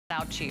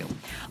out to you.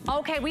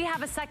 Okay, we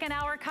have a second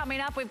hour coming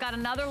up. We've got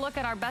another look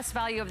at our best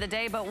value of the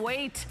day, but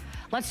wait,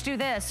 let's do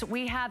this.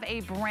 We have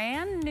a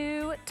brand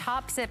new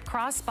top zip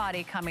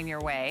crossbody coming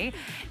your way.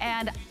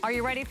 And are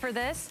you ready for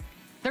this?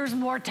 There's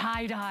more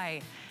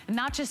tie-dye.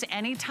 Not just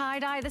any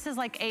tie-dye, this is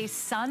like a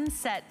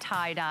sunset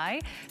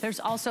tie-dye. There's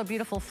also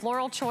beautiful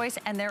floral choice,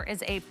 and there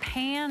is a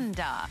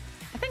panda.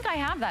 I think I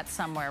have that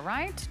somewhere,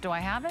 right? Do I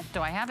have it?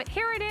 Do I have it?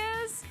 Here it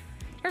is.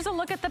 Here's a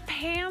look at the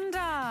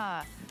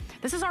panda.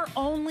 This is our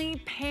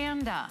only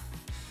panda.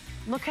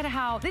 Look at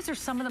how, these are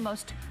some of the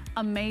most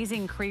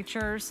amazing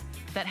creatures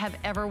that have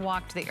ever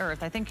walked the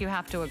earth. I think you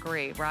have to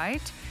agree,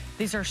 right?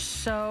 These are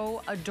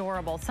so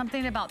adorable.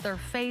 Something about their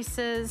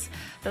faces,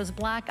 those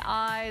black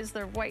eyes,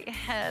 their white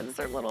heads,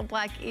 their little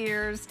black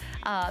ears.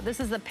 This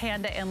is the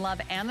panda in love,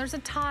 and there's a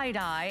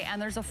tie-dye,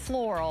 and there's a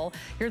floral.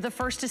 You're the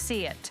first to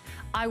see it.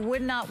 I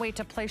would not wait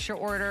to place your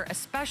order,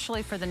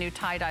 especially for the new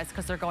tie-dyes,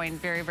 because they're going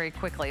very, very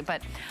quickly.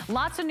 But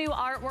lots of new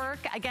artwork.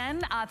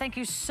 Again, thank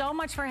you so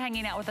much for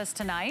hanging out with us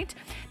tonight.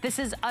 This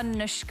is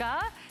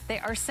Anuschka. They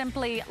are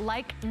simply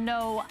like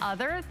no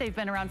other. They've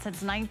been around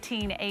since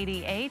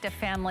 1988, a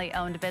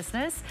family-owned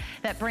business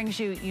that brings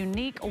you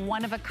unique,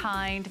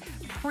 one-of-a-kind,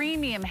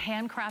 premium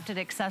handcrafted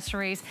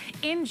accessories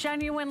in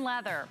genuine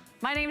leather.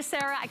 My name is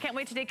Sarah. I can't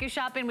wait to take you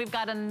shopping. We've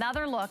got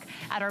another look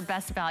at our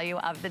best value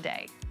of the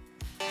day.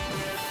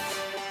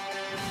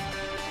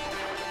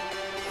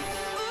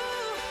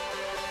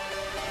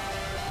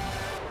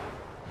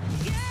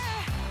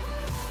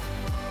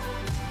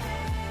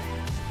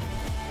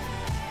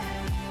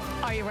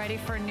 Are you ready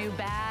for a new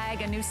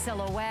bag, a new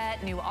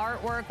silhouette, new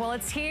artwork? Well,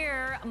 it's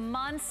here.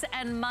 Months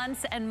and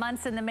months and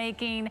months in the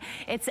making.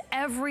 It's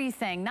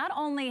everything. Not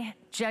only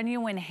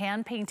genuine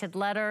hand-painted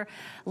leather,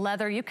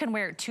 you can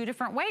wear it two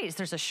different ways.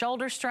 There's a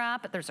shoulder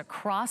strap, there's a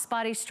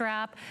crossbody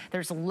strap,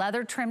 there's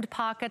leather-trimmed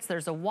pockets,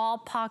 there's a wall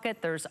pocket,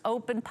 there's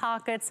open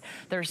pockets,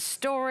 there's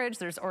storage,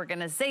 there's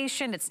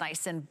organization. It's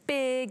nice and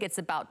big. It's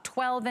about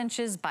 12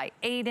 inches by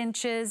 8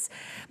 inches.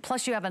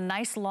 Plus, you have a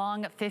nice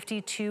long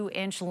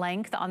 52-inch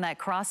length on that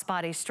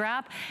crossbody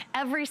strap.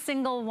 Every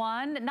single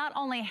one, not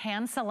only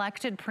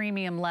hand-selected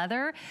premium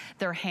leather,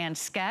 they're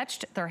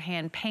hand-sketched, they're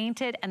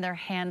hand-painted, and they're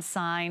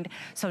hand-signed.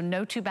 So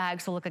no two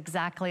bags will look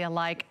exactly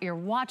alike. You're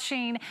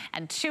watching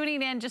and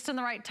tuning in just in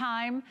the right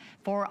time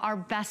for our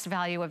best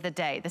value of the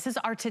day. This is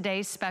our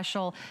today's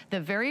special, the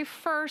very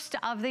first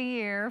of the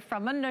year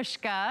from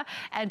Anuschka,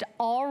 and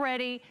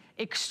already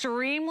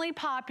extremely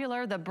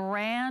popular, the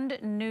brand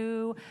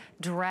new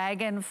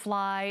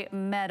Dragonfly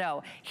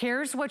Meadow.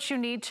 Here's what you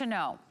need to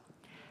know.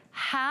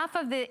 Half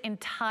of the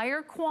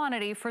entire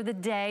quantity for the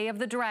day of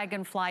the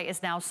Dragonfly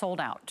is now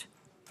sold out.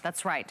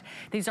 That's right.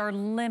 These are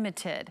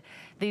limited.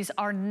 These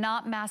are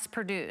not mass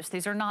produced.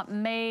 These are not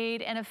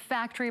made in a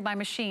factory by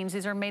machines.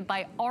 These are made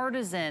by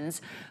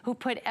artisans who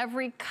put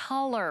every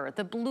color,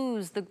 the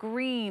blues, the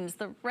greens,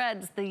 the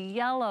reds, the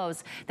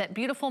yellows, that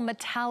beautiful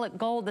metallic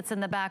gold that's in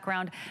the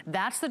background.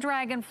 That's the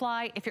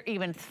Dragonfly. If you're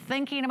even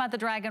thinking about the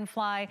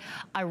Dragonfly,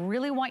 I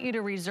really want you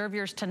to reserve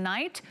yours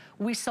tonight.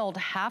 We sold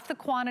half the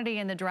quantity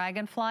in the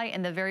Dragonfly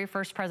in the very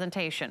first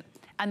presentation.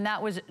 And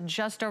that was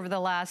just over the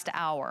last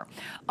hour.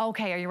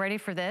 Okay, are you ready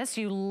for this?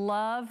 You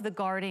love the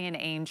Guardian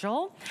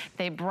Angel.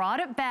 They brought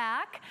it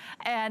back,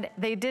 and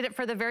they did it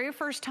for the very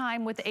first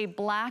time with a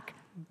black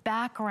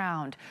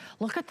background.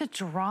 Look at the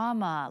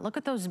drama. Look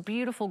at those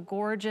beautiful,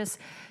 gorgeous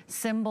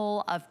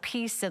symbol of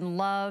peace and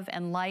love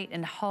and light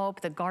and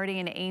hope, the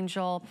Guardian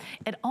Angel.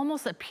 It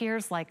almost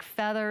appears like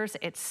feathers.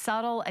 It's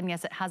subtle, and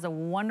yes, it has a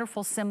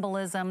wonderful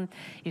symbolism.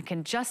 You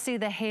can just see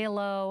the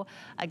halo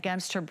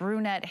against her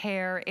brunette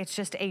hair. It's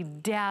just a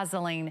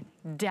dazzling,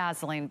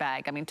 dazzling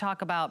bag. I mean,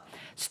 talk about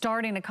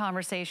starting a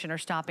conversation or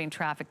stopping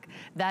traffic.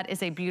 That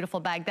is a beautiful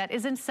bag. That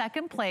is in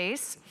second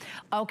place.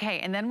 Okay,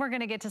 and then we're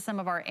gonna get to some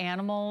of our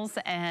animals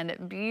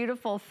and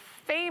beautiful,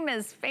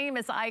 famous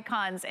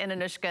icons in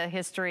Anuschka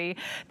history.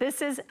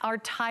 This is our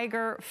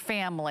tiger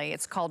family.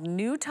 It's called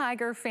New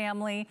Tiger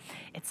Family.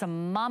 It's a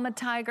mama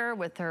tiger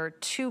with her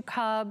 2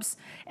 cubs,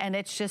 and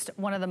it's just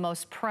one of the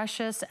most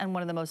precious and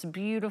one of the most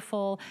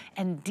beautiful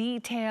and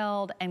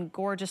detailed and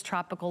gorgeous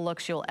tropical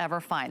looks you'll ever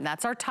find.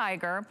 That's our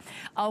tiger.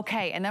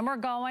 Okay, and then we're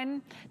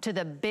going to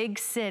the big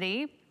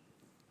city.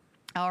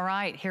 All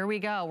right, here we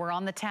go. We're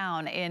on the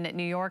town in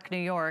New York, New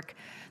York.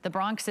 The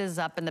Bronx is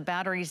up and the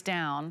battery's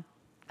down.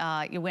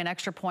 You win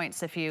extra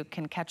points if you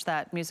can catch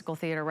that musical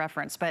theater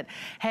reference. But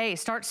hey,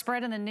 start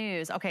spreading the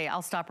news. Okay,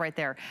 I'll stop right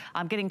there.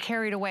 I'm getting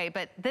carried away,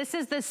 but this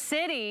is the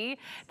city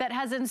that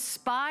has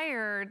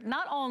inspired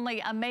not only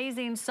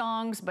amazing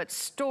songs, but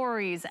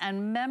stories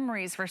and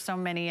memories for so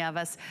many of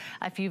us.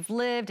 If you've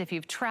lived, if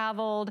you've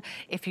traveled,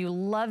 if you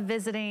love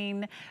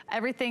visiting,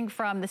 everything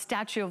from the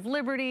Statue of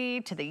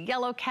Liberty to the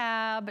Yellow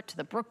Cab to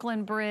the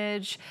Brooklyn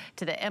Bridge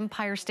to the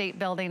Empire State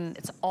Building,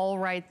 it's all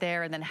right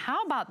there. And then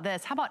how about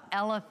this? How about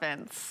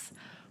elephants?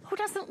 Who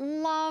doesn't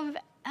love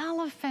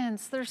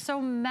elephants. They're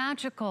so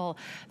magical.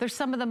 They're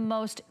some of the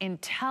most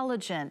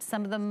intelligent,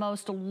 some of the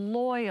most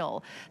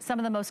loyal, some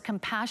of the most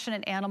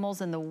compassionate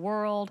animals in the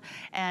world.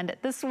 And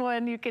this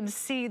one, you can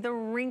see the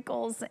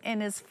wrinkles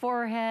in his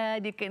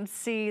forehead. You can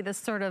see the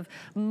sort of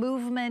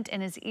movement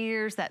in his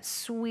ears, that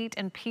sweet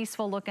and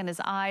peaceful look in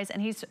his eyes.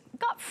 And he's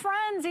got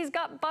friends. He's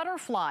got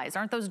butterflies.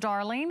 Aren't those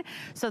darling?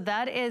 So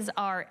that is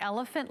our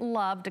elephant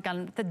loved,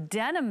 again, the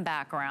denim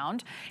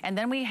background. And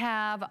then we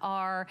have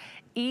our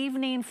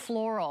evening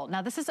floral.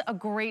 Now this is a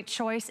great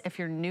choice if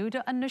you're new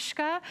to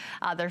Anuschka.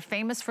 They're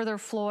famous for their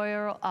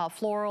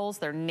florals,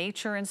 their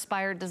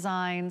nature-inspired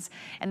designs,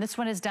 and this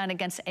one is done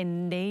against a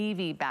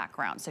navy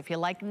background. So if you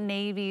like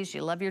navies,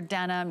 you love your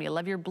denim, you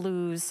love your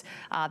blues,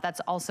 that's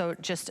also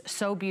just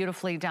so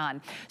beautifully done.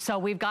 So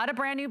we've got a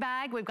brand new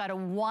bag. We've got a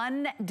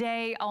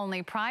one-day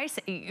only price.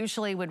 It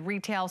usually would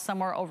retail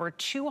somewhere over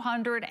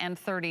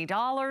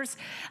 $230.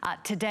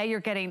 Today you're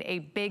getting a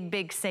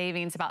big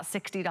savings, about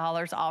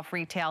 $60 off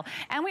retail.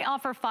 And we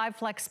offer 5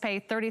 flex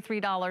pay,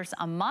 $33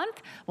 a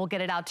month. We'll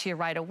get it out to you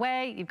right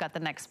away. You've got the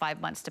next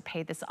 5 months to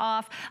pay this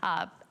off.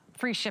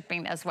 Free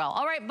shipping as well.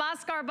 All right,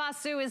 Bhaskar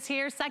Basu is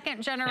here,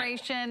 second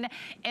generation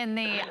in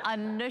the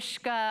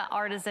Anuschka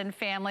artisan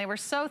family. We're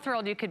so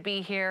thrilled you could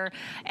be here.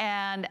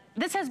 And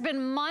this has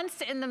been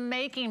months in the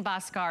making,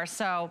 Bhaskar,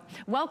 so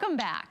welcome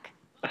back.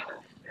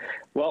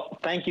 Well,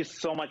 thank you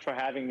so much for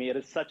having me. It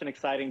is such an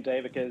exciting day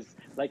because,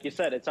 like you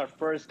said, it's our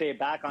first day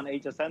back on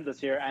HSN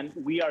this year, and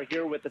we are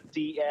here with the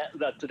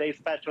Today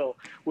Special,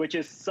 which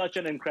is such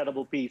an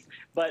incredible piece.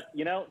 But,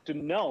 you know, to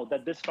know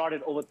that this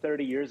started over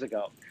 30 years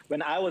ago,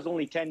 when I was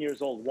only 10 years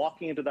old,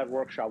 walking into that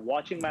workshop,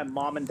 watching my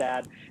mom and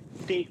dad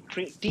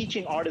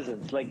teaching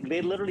artisans, like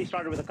they literally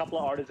started with a couple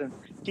of artisans,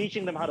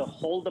 teaching them how to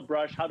hold the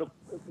brush, how to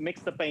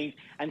mix the paint,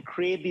 and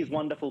create these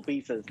wonderful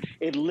pieces.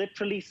 It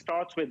literally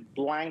starts with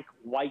blank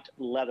white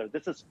leather.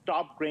 This is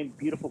top grain,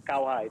 beautiful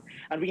cowhide.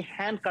 And we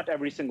hand cut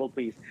every single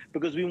piece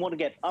because we want to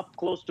get up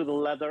close to the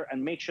leather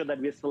and make sure that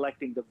we're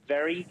selecting the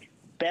very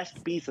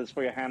best pieces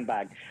for your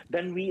handbag.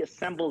 Then we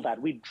assemble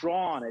that, we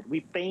draw on it,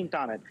 we paint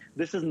on it.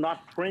 This is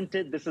not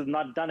printed, this is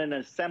not done in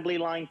an assembly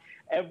line.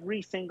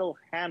 Every single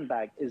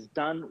handbag is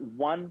done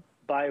one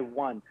by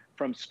one,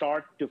 from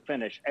start to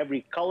finish.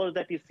 Every color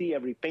that you see,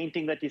 every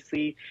painting that you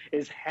see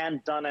is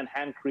hand done and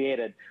hand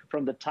created.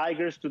 From the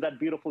tigers to that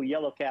beautiful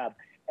yellow cab,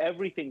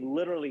 everything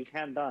literally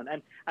hand done.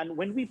 And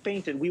when we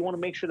paint it, we want to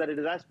make sure that it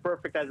is as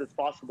perfect as it's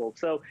possible.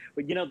 So,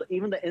 you know,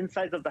 even the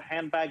insides of the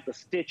handbag, the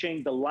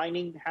stitching, the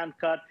lining hand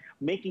cut,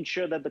 making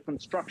sure that the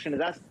construction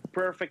is as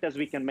perfect as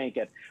we can make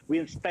it. We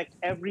inspect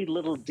every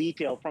little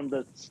detail, from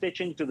the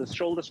stitching to the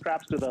shoulder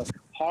straps to the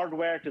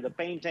hardware to the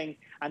painting,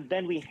 and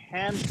then we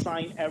hand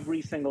sign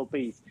every single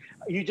piece.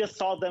 You just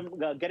saw them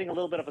getting a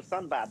little bit of a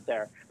sunbath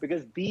there,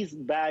 because these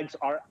bags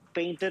are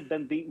painted,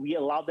 then we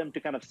allow them to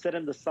kind of sit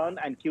in the sun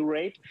and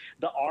curate.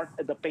 The art,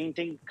 the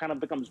painting kind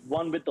of becomes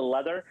one with the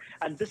leather.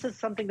 And this is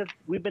something that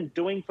we've been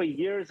doing for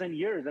years and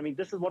years. I mean,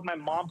 this is what my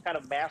mom kind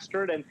of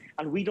mastered,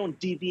 and we don't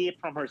deviate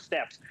from her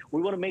steps.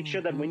 We want to make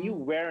sure that when you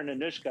wear an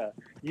Anuschka,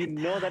 you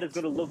know that it's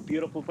going to look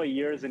beautiful for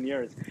years and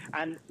years.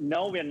 And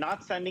no, we're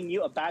not sending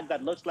you a bag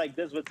that looks like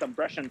this with some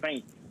brush and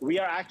paint. We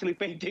are actually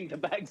painting the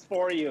bags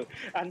for you.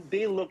 And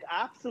they look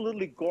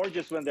absolutely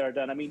gorgeous when they're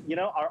done. I mean, you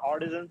know, our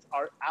artisans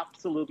are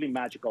absolutely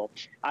magical.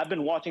 I've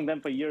been watching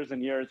them for years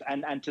and years,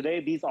 and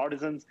today these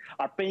artisans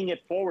are paying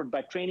it forward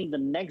by training the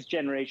next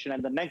generation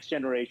and the next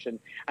generation,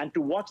 and to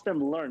watch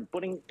them learn,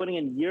 putting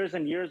in years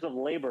and years of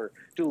labor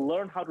to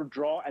learn how to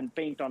draw and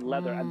paint on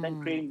leather, and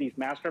then creating these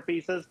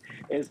masterpieces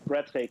is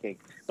breathtaking.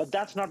 But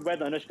that's not where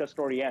the Anuschka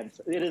story ends.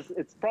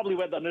 It's probably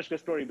where the Anuschka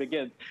story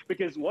begins,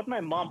 because what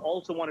my mom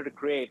also wanted to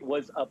create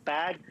was a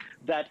bag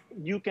that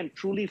you can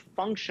truly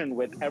function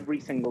with every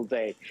single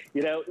day.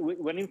 You know,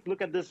 when you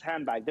look at this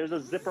handbag, there's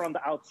a zipper on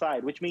the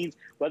outside, which means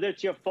whether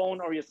it's your phone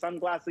or your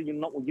sunglasses,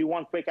 you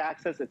want quick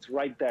access, it's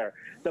right there.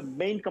 The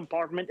main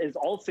compartment is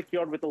all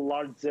secured with a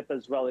large zip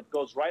as well. It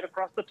goes right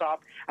across the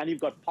top, and you've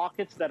got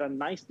pockets that are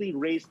nicely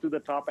raised to the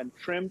top and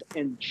trimmed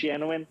in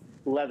genuine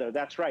leather.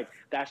 That's right.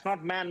 That's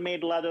not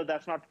man-made leather.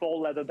 That's not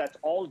faux leather. That's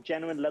all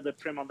genuine leather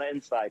trim on the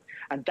inside.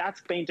 And that's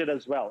painted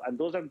as well. And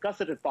those are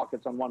gusseted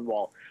pockets on one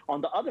wall.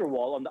 On the other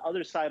wall, on the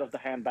other side of the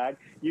handbag,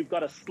 you've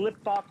got a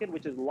slip pocket,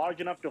 which is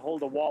large enough to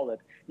hold a wallet.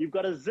 You've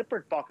got a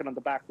zippered pocket on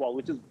the back wall,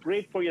 which is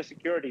great for your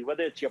security,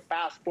 whether it's your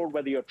passport,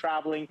 whether you're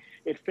traveling,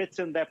 it fits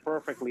in there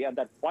perfectly. And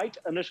that white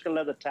Anuschka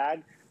leather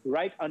tag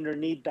right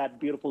underneath that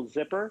beautiful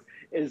zipper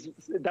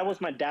that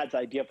was my dad's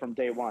idea from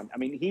day one. I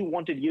mean, he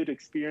wanted you to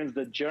experience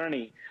the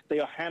journey that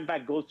your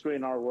handbag goes through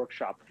in our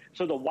workshop.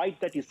 So the white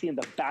that you see in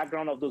the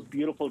background of those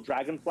beautiful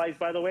dragonflies,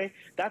 by the way,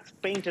 that's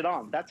painted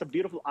on. That's a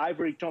beautiful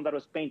ivory tone that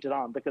was painted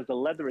on, because the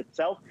leather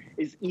itself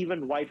is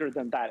even whiter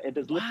than that. It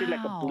is literally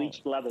like a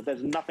bleached leather.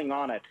 There's nothing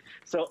on it.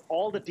 So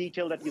all the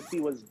detail that you see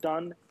was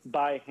done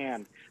by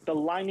hand. The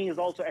lining is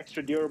also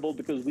extra durable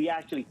because we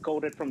actually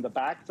coat it from the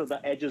back so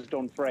the edges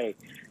don't fray.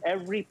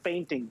 Every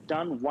painting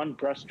done one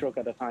brush stroke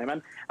at a time.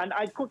 And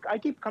I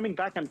keep coming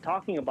back and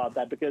talking about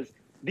that because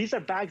These are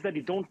bags that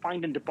you don't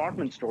find in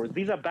department stores.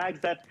 These are bags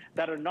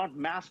that are not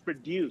mass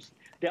produced.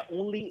 They're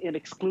only in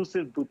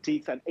exclusive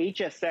boutiques, and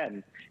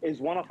HSN is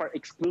one of our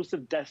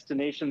exclusive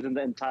destinations in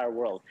the entire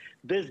world.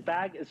 This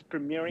bag is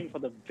premiering for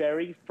the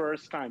very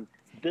first time.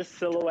 This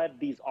silhouette,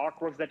 these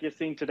artworks that you're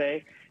seeing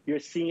today, you're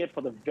seeing it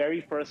for the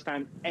very first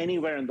time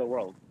anywhere in the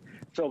world.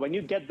 So when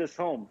you get this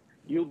home,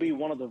 you'll be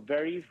one of the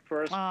very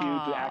first few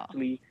to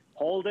actually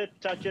hold it,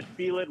 touch it,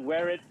 feel it,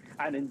 wear it,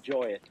 and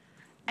enjoy it.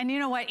 And you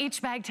know what?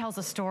 Each bag tells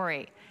a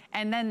story.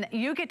 And then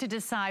you get to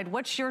decide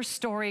what's your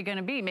story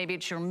gonna be. Maybe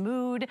it's your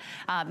mood,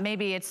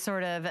 maybe it's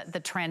sort of the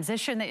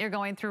transition that you're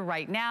going through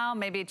right now,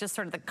 maybe it's just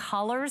sort of the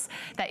colors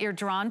that you're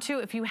drawn to.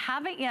 If you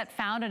haven't yet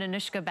found an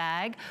Anuschka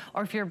bag,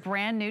 or if you're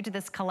brand new to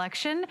this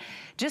collection,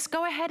 just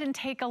go ahead and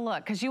take a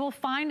look, because you will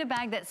find a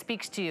bag that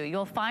speaks to you.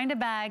 You'll find a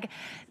bag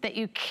that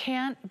you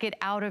can't get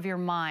out of your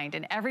mind.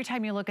 And every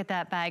time you look at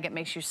that bag, it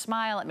makes you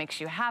smile, it makes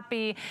you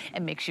happy,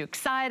 it makes you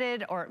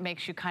excited, or it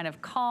makes you kind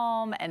of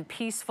calm and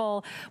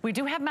peaceful. We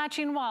do have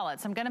matching wallets.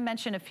 I'm going to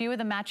mention a few of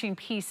the matching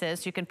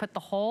pieces. You can put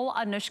the whole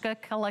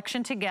Anuschka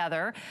collection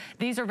together.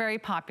 These are very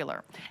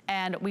popular.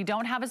 And we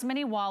don't have as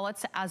many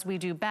wallets as we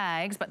do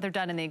bags, but they're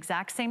done in the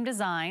exact same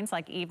designs,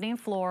 like evening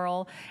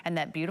floral and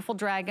that beautiful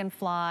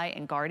dragonfly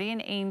and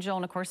guardian angel,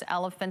 and of course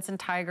elephants and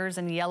tigers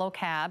and yellow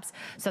cabs.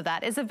 So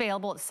that is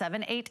available at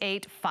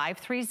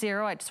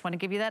 788-530. I just want to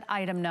give you that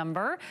item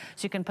number.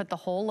 So you can put the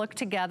whole look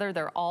together.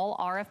 They're all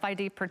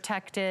RFID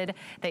protected.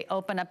 They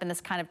open up in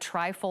this kind of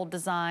tri-fold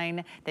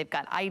design. They've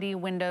got ID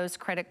windows,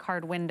 credit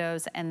card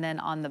windows, and then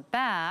on the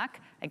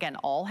back, again,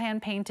 all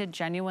hand painted,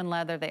 genuine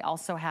leather. They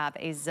also have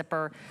a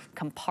zipper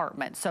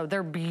compartment. So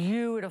they're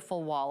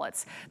beautiful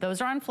wallets. Those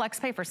are on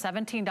FlexPay for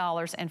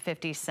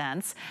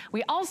 $17.50.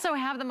 We also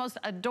have the most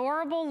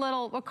adorable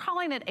little, we're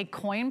calling it a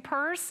coin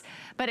purse,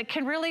 but it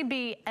can really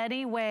be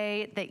any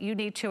way that you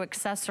need to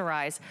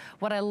accessorize.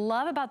 What I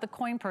love about the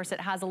coin purse,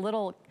 it has a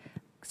little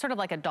sort of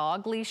like a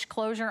dog leash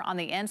closure on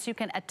the end, so you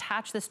can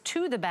attach this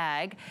to the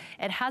bag.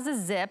 It has a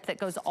zip that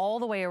goes all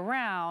the way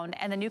around,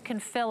 and then you can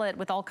fill it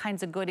with all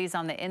kinds of goodies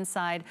on the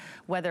inside,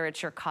 whether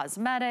it's your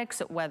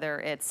cosmetics,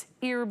 whether it's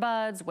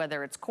earbuds,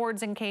 whether it's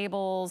cords and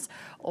cables,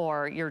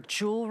 or your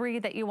jewelry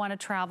that you want to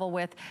travel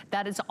with.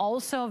 That is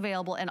also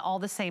available in all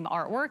the same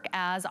artwork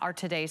as our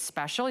today's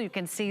special. You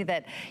can see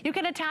that you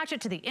can attach it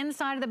to the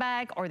inside of the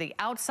bag or the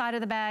outside of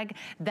the bag.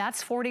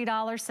 That's $40,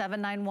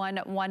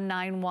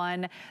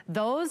 $791-191.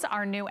 Those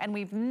are new, and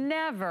we've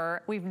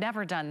never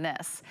done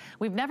this.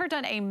 We've never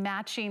done a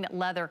matching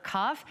leather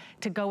cuff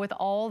to go with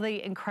all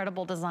the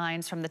incredible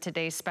designs from the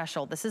today's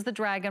special. This is the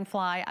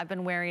dragonfly. I've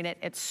been wearing it.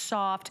 It's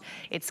soft,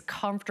 it's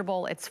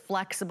comfortable, it's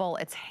flexible,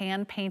 it's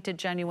hand painted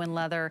genuine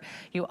leather.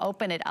 You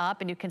open it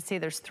up and you can see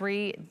there's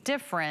 3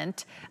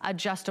 different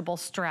adjustable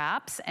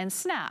straps and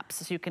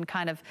snaps. So you can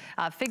kind of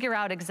figure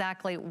out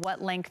exactly what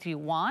length you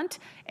want,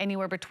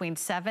 anywhere between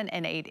 7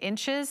 and 8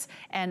 inches.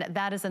 And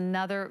that is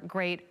another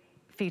great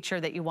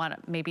feature that you want to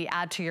maybe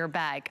add to your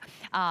bag.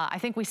 I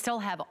think we still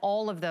have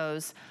all of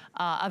those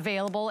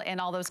available in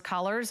all those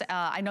colors.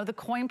 I know the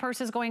coin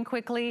purse is going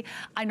quickly.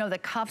 I know the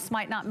cuffs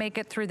might not make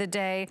it through the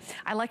day.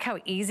 I like how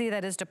easy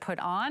that is to put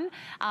on.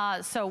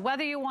 So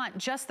whether you want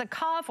just the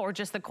cuff or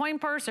just the coin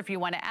purse, if you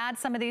want to add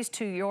some of these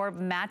to your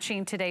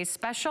matching today's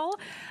special,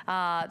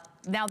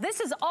 now this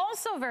is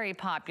also very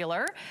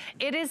popular.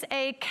 It is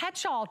a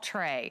catch-all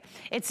tray.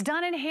 It's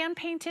done in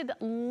hand-painted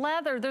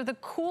leather. They're the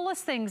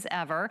coolest things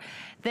ever.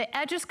 The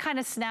edges kind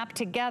of snap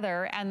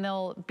together, and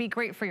they'll be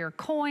great for your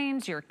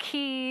coins, your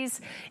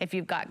keys, if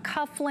you've got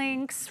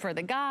cufflinks for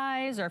the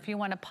guys, or if you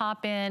want to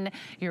pop in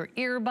your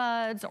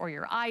earbuds or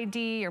your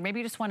ID, or maybe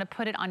you just want to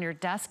put it on your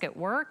desk at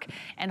work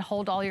and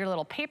hold all your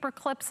little paper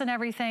clips and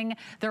everything.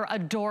 They're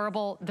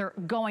adorable. They're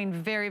going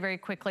very, very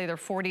quickly. They're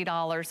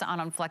 $40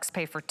 on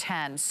FlexPay for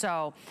 $10. So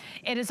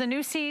it is a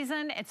new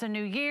season. It's a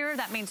new year.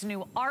 That means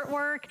new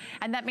artwork,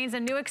 and that means a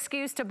new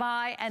excuse to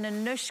buy an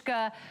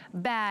Anuschka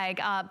bag.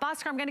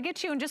 Bhaskar, I'm going to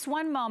get you in just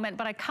one moment,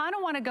 but I kind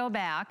of want to go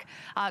back.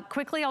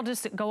 Quickly, I'll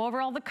just go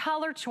over all the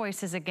color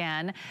choices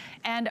again.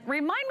 And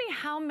remind me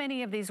how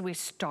many of these we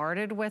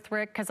started with,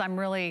 Rick, because I'm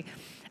really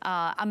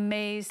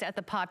amazed at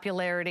the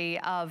popularity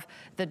of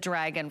the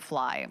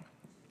dragonfly.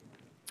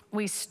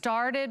 We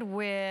started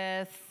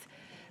with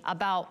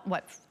about,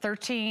 what,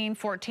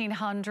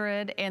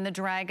 1,400 in the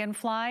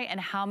dragonfly, and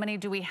how many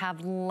do we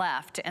have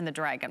left in the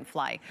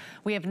dragonfly?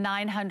 We have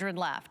 900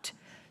 left.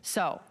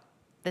 So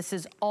this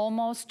is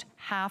almost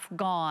half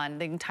gone.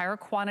 The entire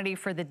quantity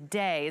for the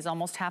day is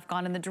almost half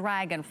gone in the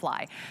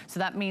dragonfly. So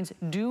that means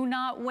do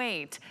not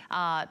wait.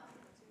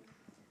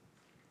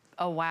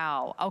 Oh,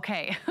 wow.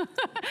 Okay.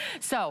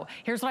 So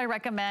here's what I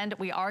recommend.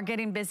 We are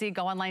getting busy.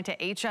 Go online to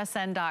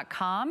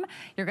hsn.com.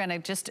 You're going to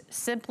just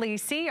simply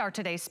see our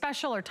today's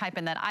special, or type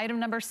in that item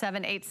number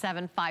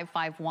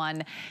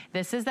 787551.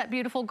 This is that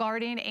beautiful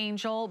guardian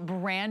angel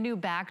brand new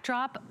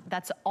backdrop.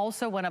 That's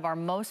also one of our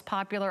most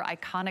popular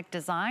iconic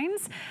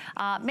designs.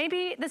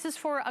 Maybe this is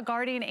for a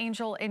guardian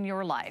angel in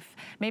your life.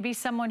 Maybe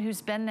someone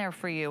who's been there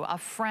for you, a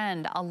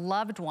friend, a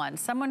loved one,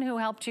 someone who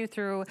helped you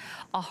through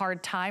a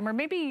hard time, or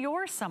maybe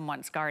you're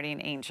someone's guardian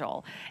guardian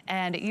angel.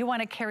 And you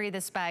want to carry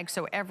this bag,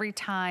 so every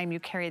time you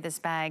carry this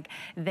bag,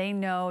 they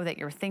know that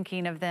you're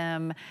thinking of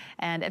them.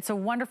 And it's a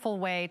wonderful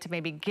way to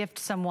maybe gift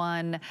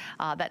someone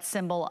that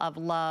symbol of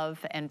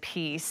love and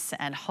peace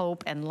and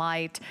hope and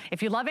light.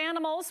 If you love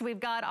animals, we've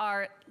got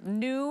our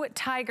new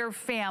tiger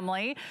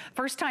family.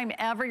 First time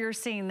ever you're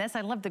seeing this.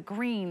 I love the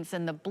greens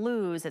and the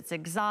blues. It's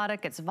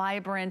exotic, it's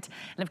vibrant.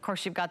 And of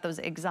course, you've got those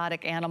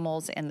exotic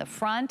animals in the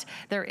front.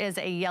 There is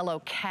a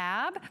yellow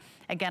cab.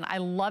 Again, I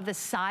love the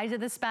size of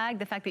this bag,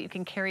 the fact that you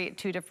can carry it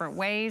 2 different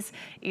ways,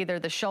 either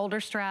the shoulder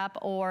strap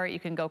or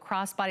you can go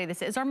crossbody.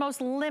 This is our most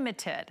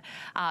limited.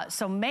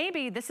 So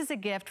maybe this is a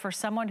gift for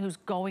someone who's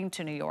going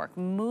to New York,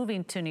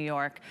 moving to New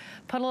York.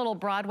 Put a little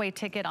Broadway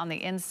ticket on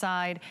the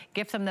inside,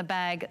 gift them the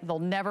bag, they'll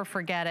never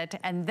forget it.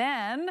 And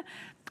then,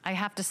 I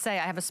have to say,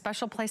 I have a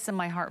special place in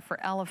my heart for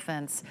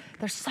elephants.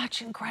 They're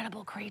such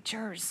incredible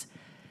creatures.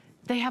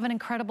 They have an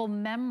incredible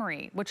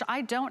memory, which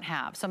I don't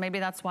have. So maybe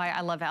that's why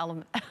I love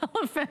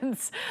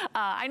elephants.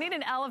 I need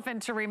an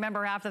elephant to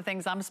remember half the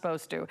things I'm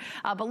supposed to.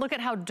 But look at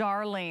how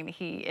darling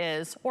he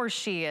is, or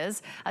she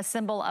is, a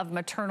symbol of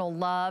maternal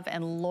love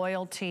and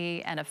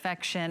loyalty and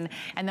affection.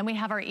 And then we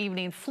have our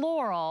evening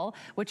floral,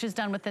 which is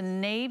done with the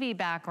navy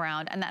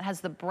background, and that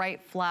has the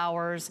bright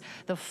flowers,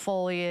 the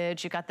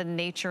foliage, you've got the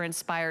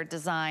nature-inspired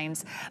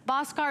designs.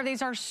 Bhaskar,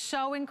 these are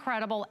so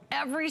incredible.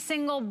 Every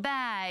single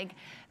bag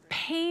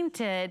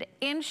painted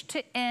inch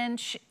to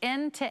inch,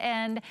 end to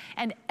end,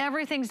 and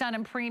everything's done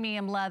in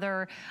premium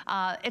leather.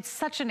 It's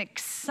such an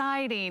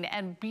exciting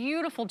and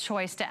beautiful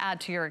choice to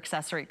add to your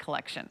accessory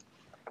collection.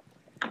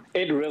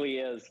 It really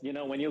is. You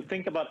know, when you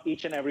think about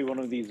each and every one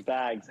of these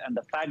bags and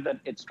the fact that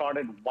it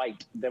started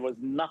white, there was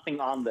nothing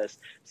on this.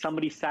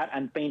 Somebody sat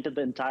and painted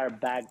the entire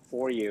bag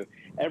for you.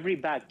 Every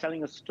bag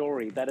telling a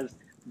story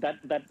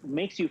that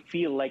makes you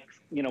feel like,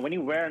 you know, when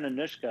you wear an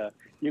Anuschka,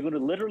 you're going to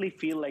literally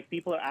feel like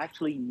people are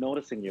actually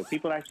noticing you.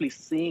 People are actually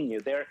seeing you.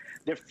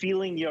 They're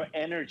feeling your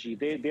energy.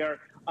 They're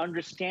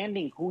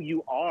understanding who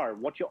you are,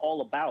 what you're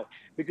all about,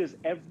 because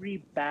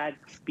every bag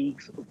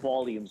speaks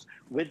volumes.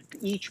 With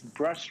each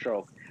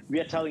brushstroke,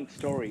 we are telling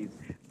stories.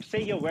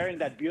 Say you're wearing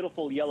that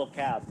beautiful yellow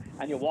cap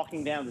and you're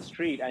walking down the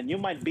street, and you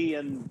might be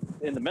in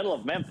the middle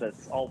of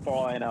Memphis, all for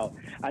all I know,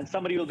 and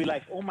somebody will be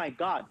like, oh my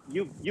God,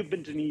 you've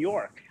been to New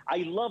York.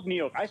 I love New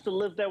York. I used to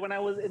live there when I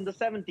was in the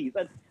 70s.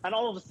 And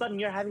all of a sudden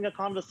you're having a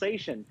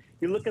conversation.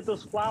 You look at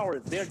those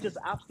flowers, they're just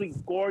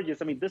absolutely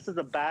gorgeous. I mean, this is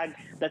a bag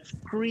that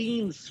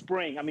screams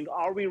spring. I mean,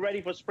 are we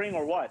ready for spring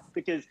or what?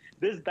 Because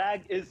this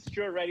bag is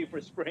sure ready for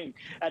spring.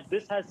 And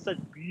this has such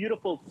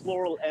beautiful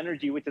floral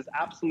energy, which is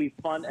absolutely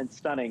fun and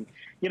stunning.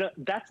 You know,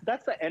 that's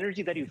the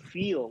energy that you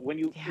feel when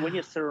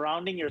you're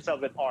surrounding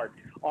yourself with art.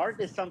 Art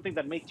is something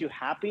that makes you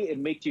happy, it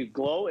makes you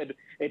glow,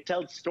 it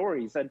tells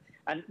stories, and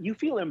you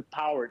feel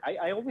empowered.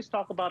 I always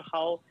talk about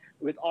how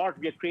with art,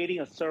 we are creating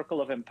a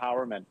circle of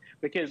empowerment,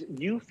 because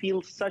you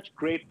feel such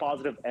great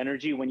positive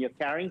energy when you're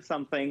carrying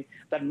something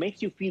that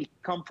makes you feel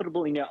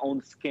comfortable in your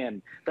own skin,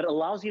 that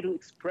allows you to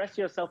express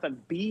yourself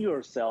and be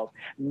yourself,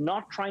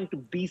 not trying to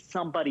be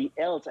somebody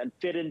else and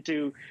fit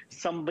into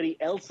somebody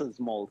else's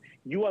mold.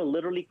 You are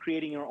literally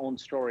creating your own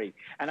story.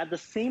 And at the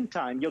same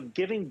time, you're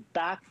giving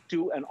back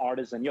to an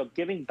artisan. You're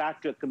giving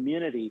back to a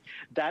community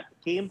that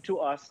came to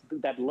us,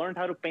 that learned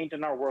how to paint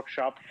in our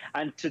workshop.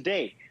 And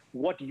today,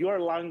 what you're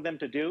allowing them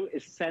to do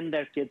is send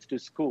their kids to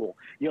school.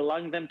 You're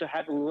allowing them to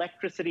have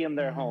electricity in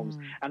their homes.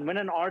 And when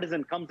an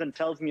artisan comes and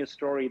tells me a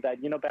story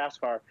that, you know,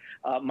 Bhaskar,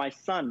 my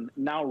son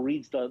now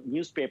reads the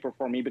newspaper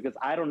for me because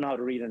I don't know how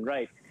to read and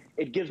write.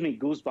 It gives me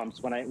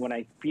goosebumps when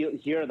I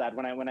hear that,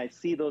 when I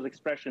see those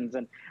expressions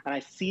and I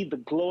see the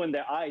glow in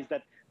their eyes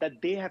that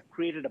they have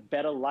created a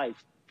better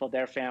life for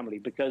their family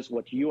because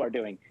what you are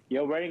doing.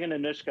 You're wearing an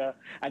Anuschka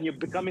and you're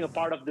becoming a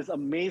part of this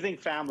amazing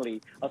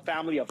family, a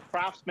family of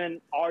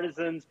craftsmen,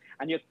 artisans,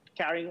 and you're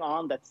carrying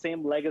on that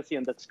same legacy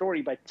and that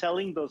story by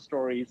telling those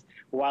stories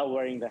while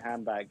wearing the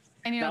handbags.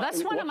 And you know, now,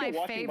 that's one of my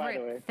watching,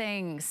 favorite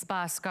things,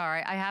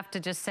 Bhaskar. I have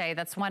to just say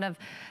that's one of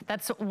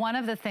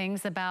the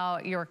things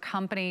about your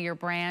company, your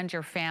brand,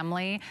 your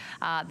family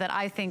that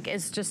I think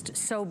is just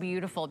so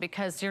beautiful,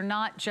 because you're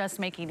not just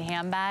making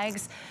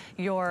handbags,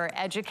 you're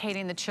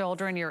educating the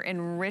children, you're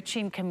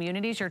enriching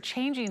communities, you're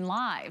changing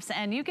lives,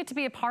 and you get to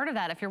be a part of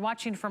that if you're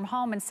watching from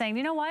home and saying,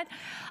 you know what,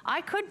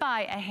 I could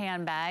buy a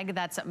handbag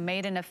that's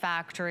made in a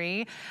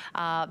factory,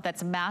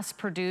 that's mass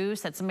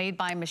produced, that's made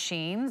by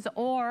machines,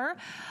 or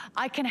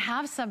I can have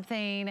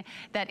something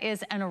that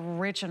is an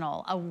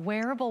original, a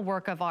wearable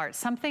work of art,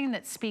 something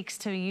that speaks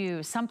to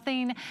you,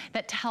 something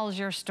that tells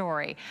your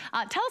story.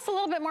 Tell us a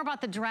little bit more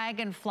about the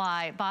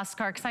dragonfly,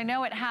 Bhaskar, because I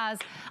know it has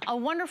a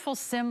wonderful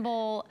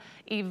symbol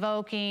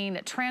evoking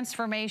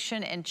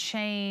transformation and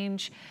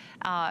change.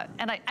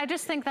 And I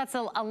just think that's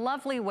a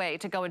lovely way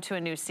to go into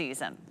a new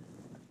season.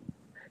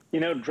 You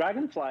know,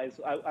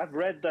 dragonflies, I've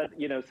read that,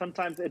 you know,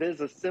 sometimes it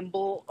is a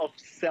symbol of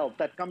self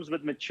that comes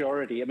with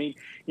maturity. I mean,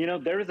 you know,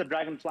 there is a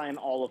dragonfly in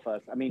all of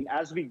us. I mean,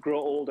 as we grow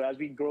older, as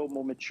we grow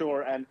more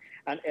mature, and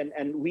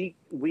we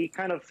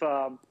kind of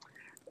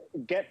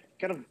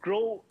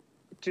grow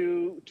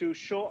to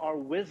show our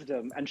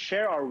wisdom and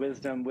share our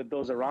wisdom with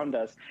those around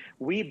us,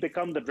 we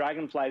become the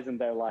dragonflies in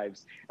their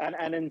lives.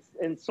 And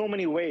in so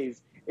many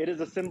ways, it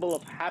is a symbol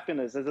of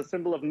happiness. It's a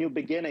symbol of new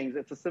beginnings.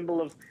 It's a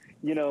symbol of,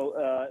 you know,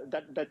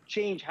 that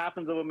change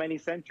happens over many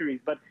centuries,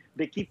 but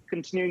they keep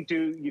continuing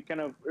to, you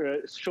kind of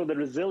show the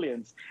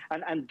resilience.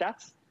 And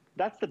that's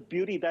the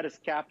beauty that is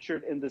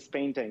captured in this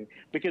painting.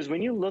 Because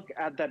when you look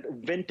at that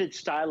vintage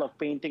style of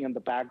painting in the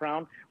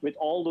background with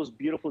all those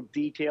beautiful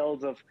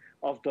details of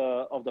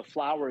the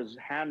flowers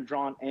hand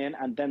drawn in,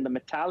 and then the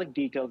metallic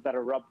details that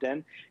are rubbed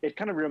in, it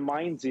kind of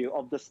reminds you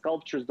of the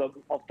sculptures,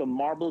 of the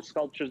marble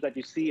sculptures that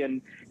you see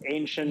in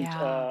ancient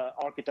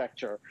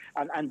architecture.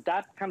 And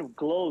that kind of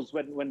glows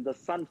when the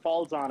sun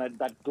falls on it,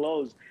 that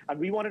glows. And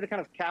we wanted to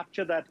kind of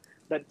capture that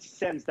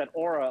sense, that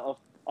aura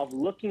of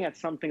looking at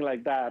something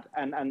like that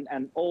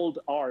and old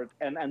art,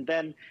 and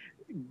then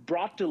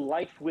brought to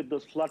life with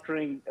those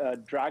fluttering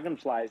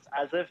dragonflies,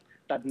 as if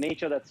that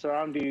nature that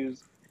surrounds you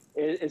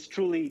is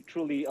truly,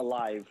 truly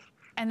alive.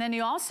 And then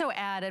you also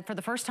added, for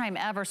the first time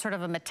ever, sort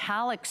of a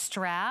metallic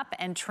strap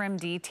and trim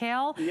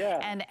detail. Yeah.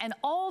 And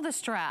all the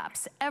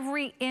straps,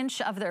 every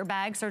inch of their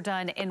bags are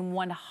done in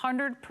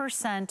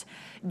 100%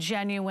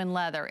 genuine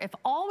leather. If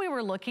all we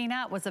were looking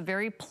at was a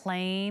very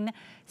plain,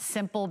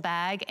 simple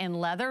bag in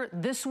leather,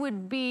 this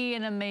would be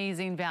an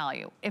amazing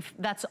value if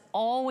that's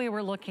all we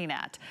were looking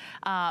at.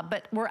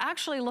 But we're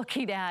actually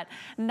looking at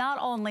not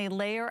only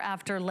layer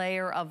after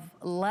layer of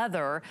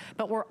leather,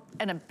 but we're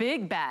in a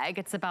big bag.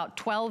 It's about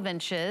 12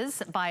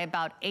 inches by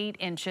about 8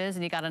 inches,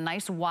 and you got a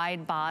nice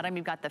wide bottom.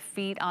 You've got the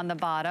feet on the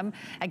bottom.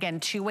 Again,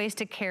 2 ways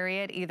to carry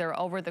it, either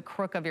over the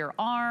crook of your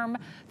arm,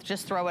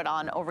 just throw it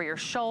on over your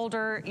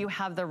shoulder. You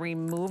have the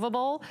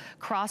removable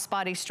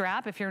crossbody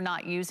strap. If you're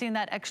not using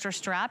that extra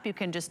strap, you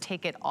can just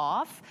take it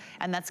off,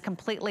 and that's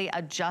completely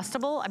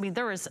adjustable. I mean,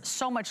 there is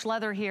so much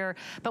leather here,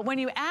 but when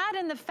you add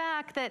in the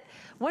fact that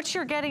what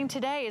you're getting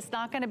today is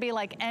not gonna be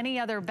like any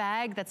other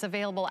bag that's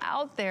available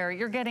out there,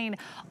 you're getting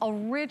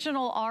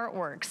original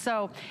artwork.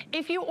 So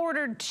if you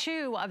ordered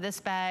 2 of this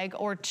bag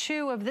or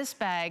 2 of this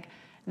bag,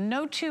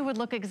 no 2 would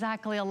look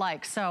exactly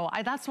alike. So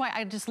that's why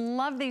I just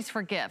love these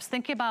for gifts.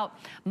 Think about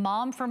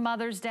mom for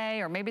Mother's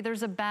Day, or maybe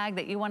there's a bag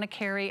that you want to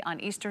carry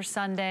on Easter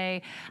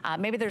Sunday.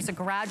 Maybe there's a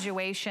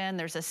graduation,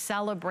 there's a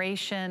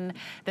celebration,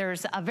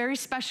 there's a very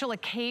special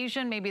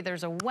occasion. Maybe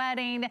there's a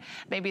wedding,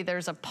 maybe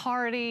there's a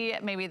party,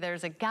 maybe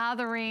there's a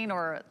gathering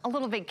or a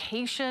little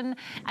vacation,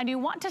 and you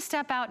want to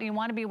step out and you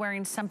want to be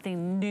wearing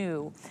something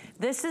new.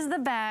 This is the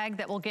bag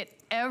that will get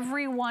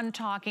everyone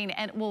talking,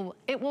 and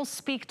it will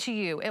speak to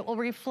you. It will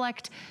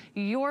reflect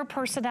your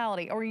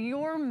personality or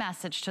your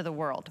message to the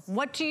world.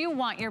 What do you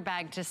want your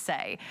bag to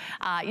say?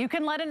 You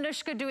can let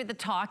Anuschka do the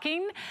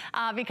talking,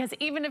 because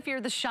even if you're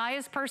the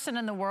shyest person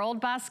in the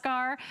world,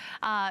 Bhaskar,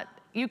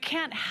 you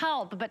can't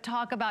help but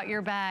talk about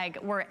your bag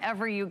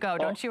wherever you go.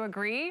 Don't you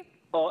agree?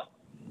 Oh,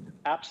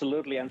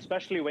 absolutely, and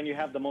especially when you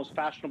have the most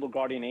fashionable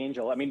guardian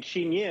angel. I mean,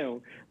 she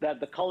knew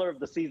that the color of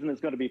the season is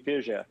going to be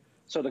fuchsia.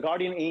 So the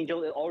guardian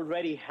angel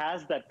already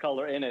has that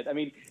color in it. I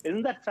mean,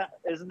 isn't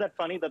that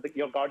funny that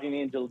your guardian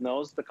angel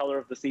knows the color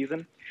of the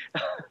season?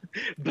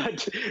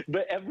 but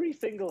every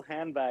single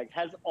handbag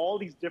has all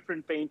these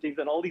different paintings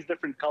and all these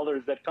different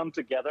colors that come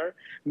together,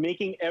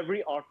 making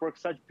every artwork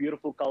such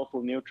beautiful,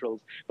 colorful neutrals.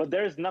 But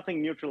there is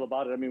nothing neutral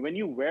about it. I mean, when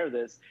you wear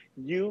this,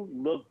 you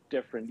look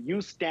different.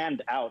 You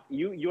stand out.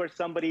 You are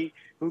somebody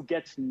who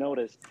gets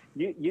noticed.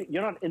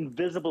 You're not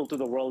invisible to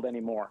the world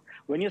anymore.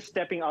 When you're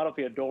stepping out of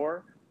your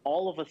door,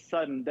 all of a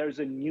sudden, there's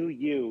a new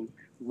you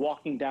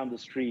walking down the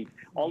street.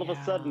 All of a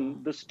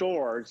sudden, the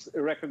stores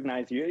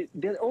recognize you.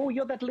 Oh,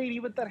 you're that lady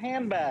with that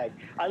handbag.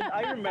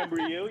 I remember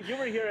you. You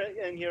were here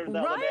the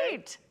other day.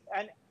 Right.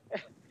 And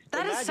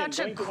that is such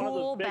a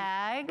cool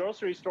bag.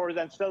 Grocery stores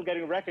and still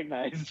getting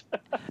recognized.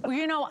 Well,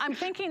 you know, I'm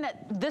thinking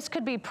that this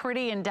could be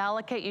pretty and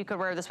delicate. You could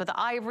wear this with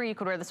ivory. You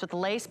could wear this with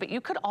lace, but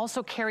you could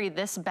also carry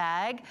this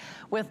bag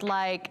with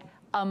like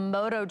a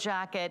moto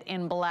jacket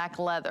in black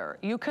leather.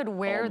 You could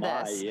wear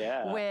this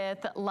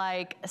with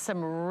like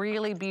some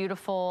really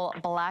beautiful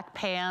black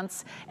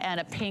pants and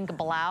a pink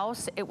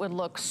blouse. It would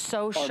look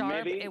so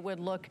sharp. It would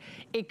look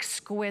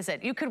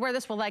exquisite. You could wear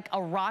this with like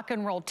a rock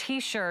and roll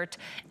t-shirt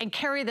and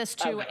carry this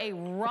to a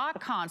rock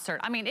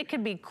concert. I mean, it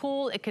could be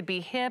cool, it could be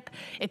hip,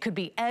 it could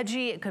be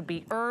edgy, it could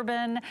be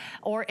urban,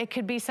 or it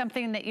could be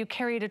something that you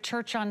carry to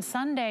church on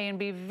Sunday and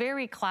be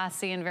very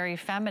classy and very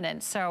feminine.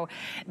 So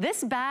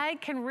this bag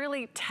can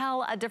really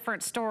tell a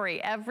different story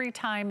every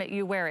time that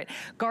you wear it.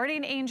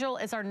 Guardian Angel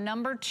is our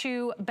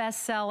 #2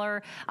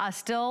 bestseller.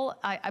 Still,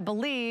 I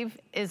believe,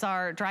 is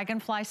our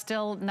Dragonfly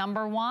still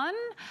 #1?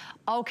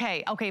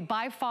 Okay,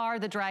 by far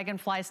the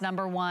Dragonfly is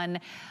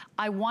 #1.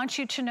 I want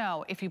you to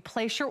know, if you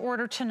place your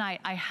order tonight,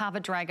 I have a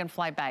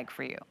Dragonfly bag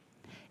for you.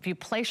 If you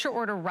place your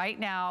order right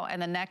now in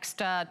the next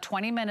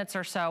 20 minutes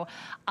or so,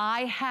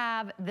 I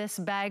have this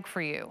bag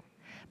for you.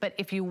 But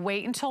if you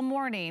wait until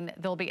morning,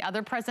 there'll be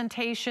other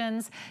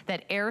presentations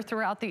that air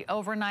throughout the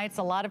overnights.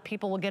 A lot of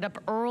people will get up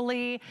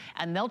early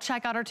and they'll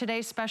check out our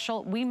today's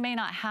special. We may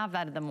not have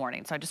that in the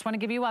morning. So I just want to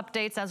give you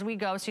updates as we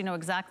go so you know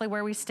exactly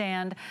where we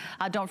stand.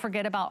 Don't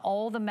forget about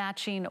all the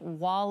matching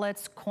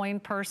wallets, coin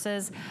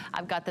purses.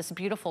 I've got this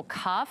beautiful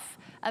cuff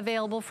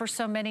available for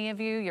so many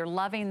of you. You're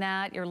loving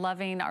that.'re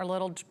loving our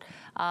little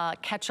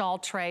catch-all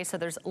tray. So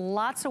there's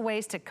lots of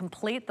ways to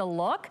complete the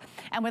look.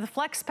 And with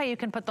FlexPay, you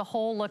can put the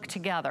whole look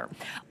together.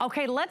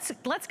 Okay, let's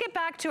get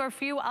back to a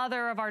few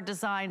other of our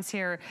designs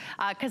here,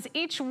 because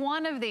each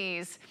one of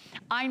these,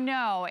 I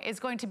know, is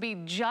going to be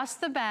just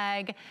the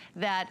bag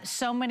that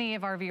so many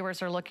of our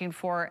viewers are looking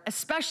for,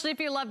 especially if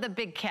you love the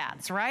big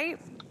cats, right?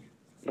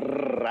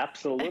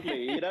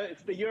 Absolutely. You know,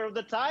 it's the year of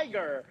the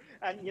tiger.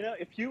 And, you know,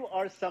 if you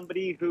are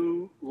somebody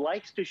who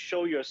likes to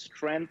show your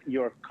strength,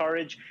 your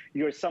courage,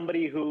 you're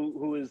somebody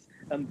who is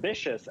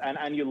ambitious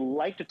and you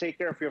like to take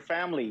care of your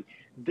family,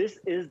 this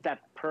is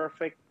that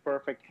perfect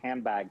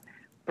handbag.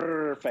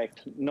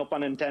 Perfect. No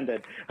pun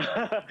intended.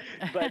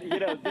 But, you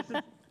know, this is,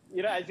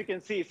 you know, as you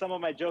can see, some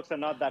of my jokes are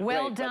not that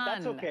well great, done. but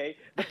that's okay.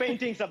 The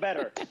paintings are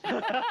better.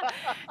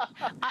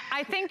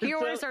 I think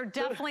yours are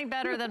definitely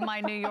better than my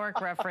New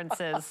York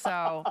references,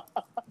 so.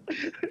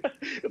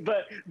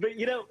 But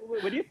you know,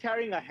 when you're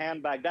carrying a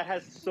handbag, that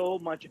has so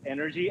much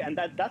energy, and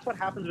that's what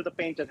happens with a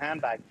painted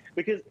handbag,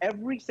 because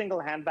every single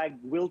handbag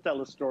will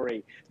tell a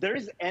story. There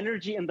is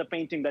energy in the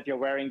painting that you're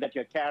wearing, that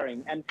you're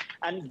carrying,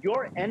 and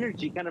your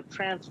energy kind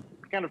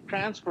of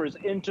transfers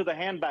into the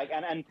handbag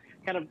and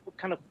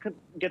kind of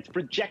gets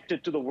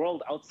projected to the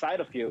world outside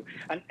of you.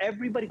 And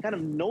everybody kind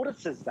of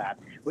notices that.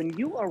 When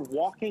you are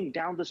walking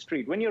down the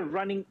street, when you're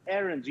running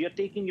errands, you're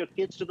taking your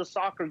kids to the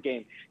soccer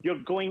game, you're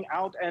going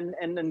out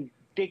and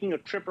taking a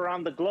trip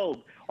around the globe,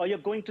 or you're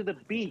going to the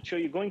beach, or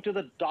you're going to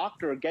the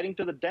doctor, or getting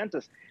to the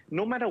dentist,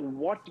 no matter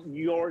what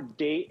your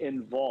day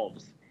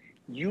involves,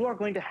 you are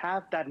going to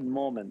have that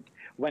moment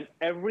when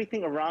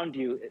everything around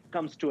you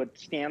comes to a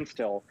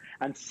standstill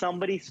and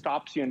somebody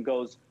stops you and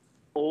goes,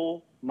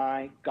 oh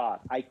my God,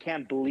 I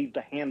can't believe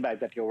the handbag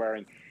that you're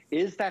wearing.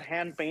 Is that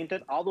hand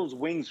painted? Are those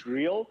wings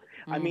real?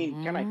 I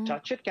mean, can I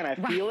touch it? Can I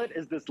feel it?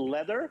 Is this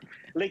leather?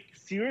 Like,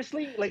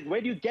 seriously? Like,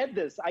 where do you get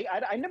this?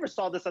 I never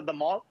saw this at the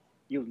mall.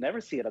 You'll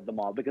never see it at the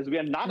mall because we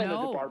are not in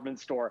a department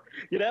store,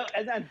 you know,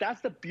 and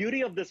that's the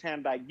beauty of this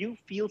handbag. You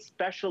feel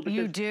special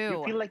because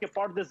you feel like you're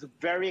part of this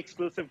very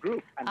exclusive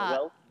group, and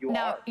well, you are.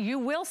 Now, you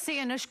will see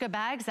Anuschka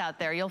bags out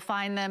there. You'll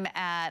find them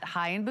at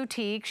high-end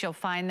boutiques. You'll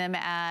find them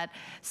at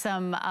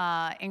some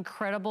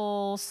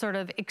incredible sort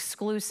of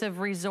exclusive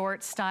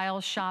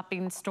resort-style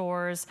shopping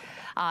stores.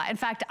 In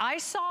fact, I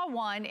saw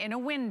one in a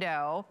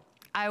window.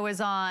 I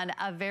was on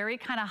a very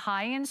kind of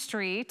high-end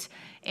street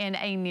in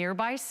a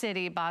nearby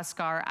city,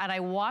 Bhaskar, and I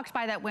walked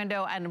by that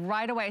window and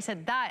right away I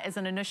said, that is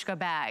an Anuschka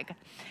bag.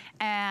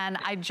 And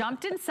I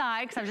jumped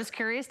inside because I was just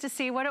curious to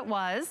see what it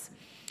was.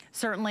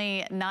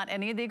 Certainly not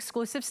any of the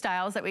exclusive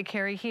styles that we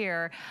carry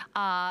here.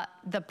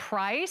 The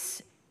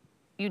price,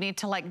 you need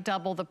to like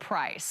double the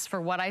price for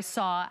what I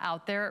saw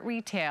out there at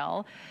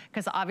retail,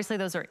 because obviously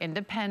those are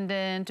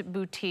independent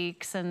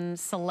boutiques and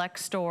select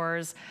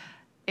stores.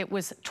 It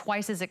was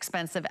twice as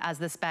expensive as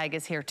this bag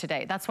is here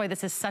today. That's why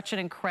this is such an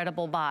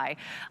incredible buy.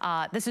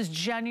 This is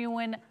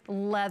genuine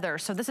leather.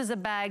 So this is a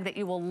bag that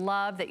you will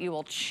love, that you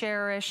will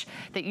cherish,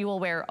 that you will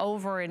wear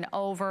over and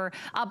over.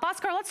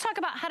 Bhaskar, let's talk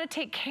about how to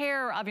take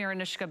care of your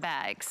Anuschka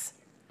bags.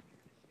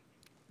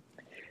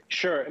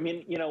 Sure. I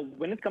mean, you know,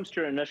 when it comes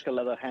to your Anuschka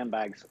leather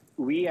handbags,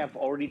 we have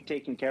already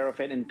taken care of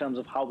it in terms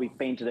of how we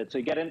painted it. So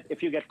you get in,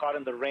 if you get caught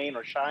in the rain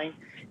or shine,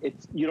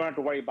 you don't have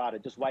to worry about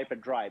it. Just wipe it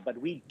dry. But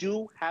we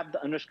do have the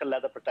Anuschka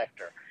leather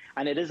protector,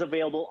 and it is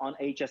available on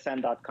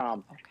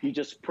hsn.com. Okay. You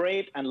just spray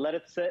it and let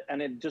it sit,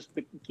 and it just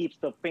keeps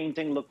the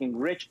painting looking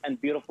rich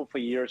and beautiful for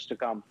years to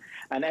come.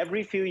 And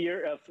every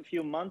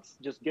few months,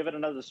 just give it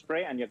another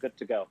spray, and you're good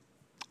to go.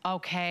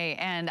 Okay,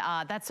 and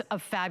that's a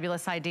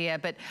fabulous idea,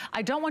 but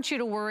I don't want you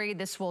to worry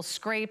this will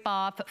scrape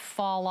off,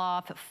 fall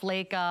off,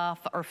 flake off,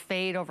 or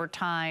fade over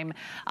time.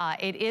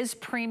 It is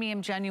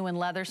premium genuine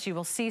leather, so you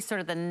will see sort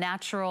of the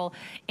natural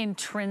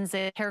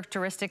intrinsic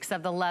characteristics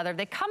of the leather.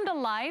 They come to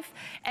life,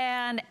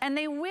 and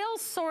they will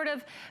sort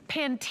of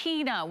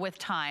patina with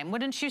time,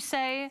 wouldn't you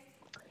say?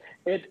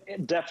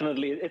 It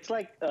definitely, it's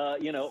like,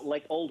 you know,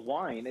 like old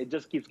wine. It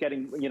just keeps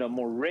getting, you know,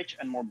 more rich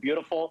and more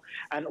beautiful.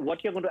 And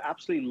what you're going to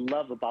absolutely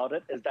love about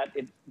it is that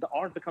the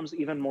art becomes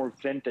even more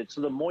vintage. So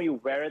the more you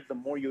wear it, the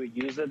more you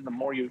use it, the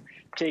more you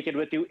take it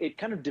with you, it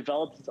kind of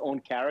develops its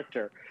own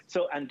character.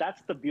 So, and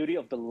that's the beauty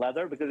of the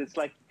leather, because it's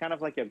like kind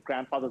of like your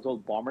grandfather's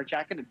old bomber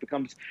jacket. It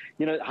becomes,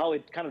 you know, how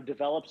it kind of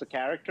develops a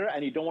character,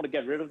 and you don't want to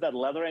get rid of that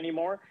leather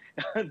anymore.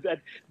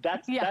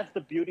 That's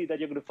the beauty that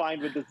you're going to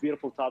find with this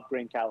beautiful top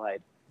grain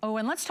cowhide. Oh,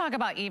 and let's talk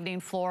about evening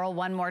floral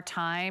one more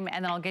time,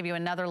 and then I'll give you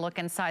another look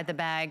inside the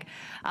bag,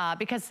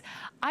 because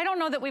I don't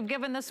know that we've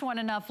given this one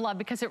enough love,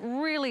 because it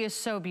really is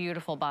so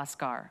beautiful,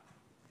 Bhaskar.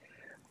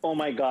 Oh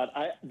my God,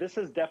 this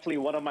is definitely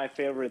one of my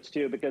favorites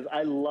too, because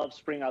I love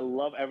spring. I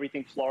love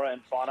everything flora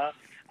and fauna.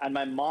 And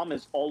my mom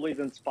is always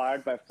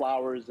inspired by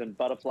flowers and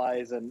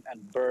butterflies and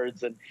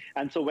birds.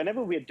 And so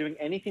whenever we're doing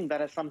anything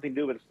that has something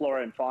to do with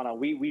flora and fauna,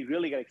 we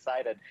really get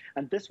excited.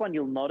 And this one,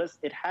 you'll notice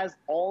it has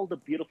all the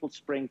beautiful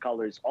spring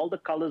colors, all the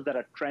colors that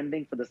are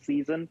trending for the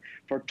season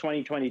for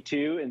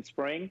 2022 in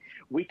spring.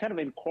 We kind of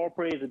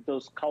incorporated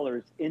those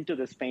colors into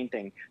this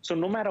painting. So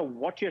no matter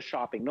what you're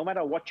shopping, no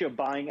matter what you're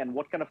buying and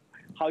what kind of,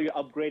 how you're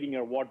upgrading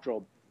your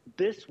wardrobe,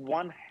 this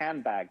one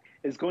handbag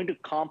is going to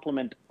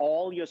complement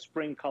all your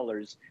spring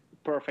colors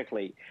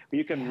perfectly.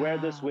 You can wear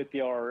this with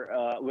your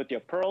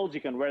pearls.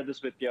 You can wear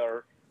this with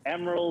your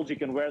emeralds. You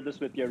can wear this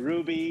with your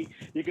ruby.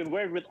 You can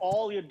wear it with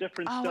all your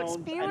different stones.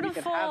 It's beautiful. And you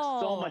can have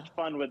so much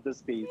fun with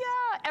this piece.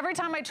 Yeah, every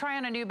time I try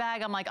on a new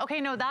bag, I'm like,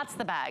 okay, no, that's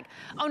the bag.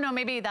 Oh no,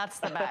 maybe that's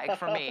the bag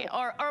for me.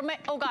 Or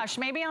oh gosh,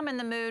 maybe I'm in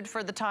the mood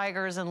for the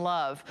tigers and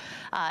love.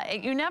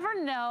 You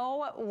never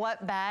know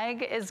what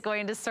bag is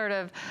going to sort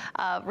of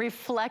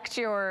reflect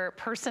your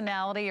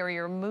personality or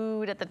your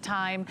mood at the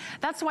time.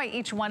 That's why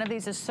each one of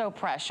these is so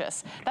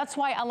precious. That's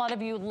why a lot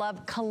of you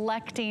love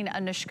collecting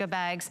Anuschka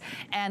bags,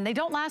 and they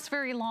don't last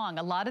very long.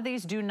 A lot of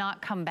these do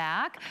not come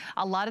back.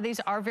 A lot of these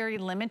are very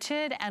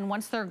limited, and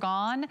once they're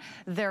gone,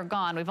 they're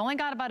gone. We've only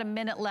got about a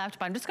minute left,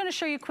 but I'm just gonna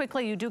show you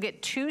quickly. You do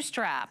get 2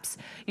 straps.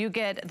 You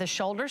get the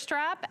shoulder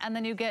strap, and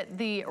then you get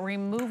the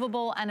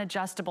removable and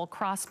adjustable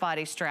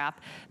crossbody strap.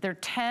 They're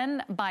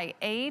 10 by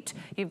 8.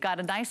 You've got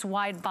a nice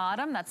wide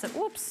bottom. That's it.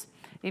 Oops.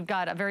 You've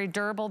got a very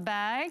durable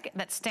bag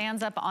that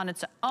stands up on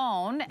its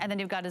own, and then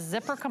you've got a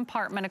zipper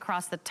compartment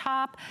across the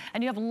top,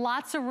 and you have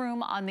lots of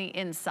room on the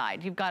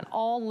inside. You've got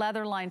all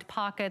leather-lined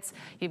pockets,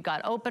 you've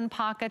got open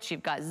pockets,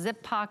 you've got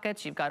zip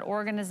pockets, you've got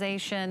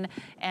organization,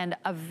 and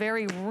a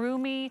very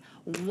roomy,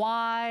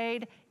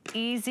 wide,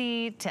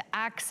 easy to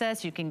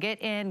access. You can get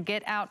in,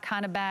 get out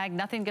kind of bag.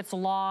 Nothing gets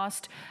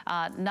lost.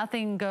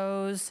 Nothing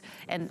goes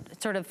and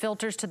sort of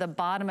filters to the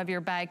bottom of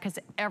your bag because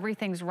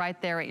everything's right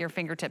there at your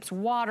fingertips.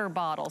 Water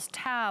bottles,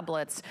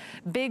 tablets,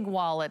 big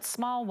wallets,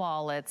 small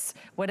wallets,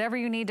 whatever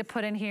you need to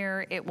put in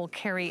here, it will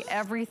carry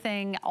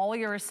everything, all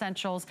your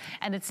essentials,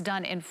 and it's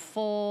done in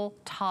full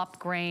top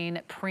grain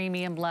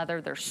premium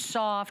leather. They're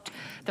soft,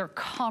 they're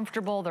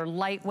comfortable, they're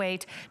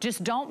lightweight.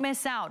 Just don't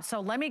miss out. So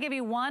let me give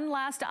you one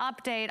last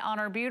update on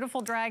our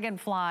beautiful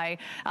dragonfly,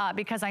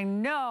 because I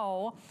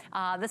know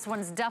this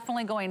one's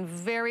definitely going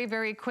very,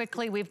 very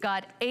quickly. We've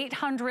got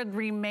 800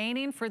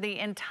 remaining for the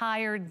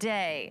entire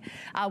day.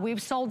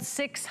 We've sold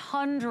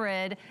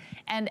 600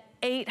 and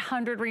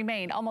 800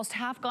 remain, almost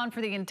half gone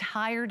for the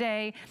entire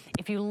day.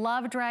 If you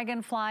love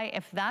Dragonfly,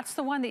 if that's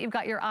the one that you've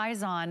got your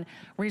eyes on,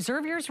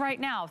 reserve yours right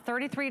now,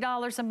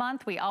 $33 a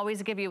month. We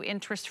always give you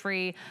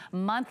interest-free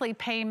monthly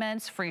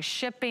payments, free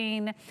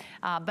shipping.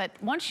 But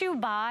once you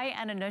buy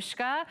an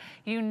Anuschka,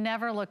 you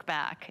never look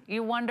back.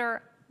 You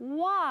wonder,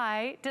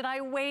 why did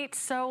I wait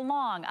so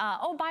long?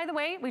 Oh, by the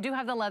way, we do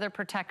have the leather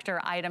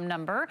protector item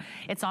number.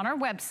 It's on our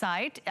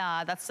website.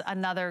 That's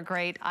another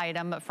great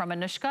item from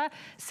Anuschka.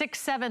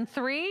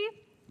 673-162,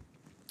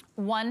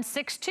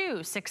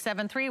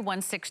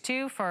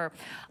 673-162 for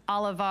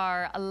all of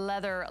our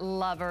leather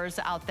lovers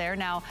out there.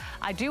 Now,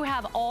 I do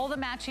have all the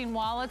matching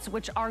wallets,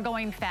 which are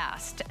going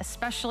fast,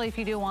 especially if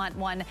you do want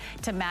one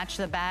to match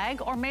the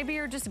bag, or maybe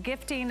you're just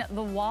gifting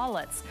the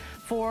wallets.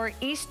 For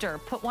Easter,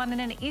 put one in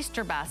an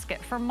Easter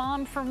basket. For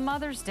mom, for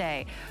Mother's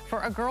Day.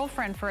 For a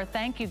girlfriend, for a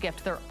thank you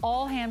gift. They're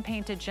all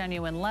hand-painted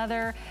genuine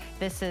leather.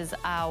 This is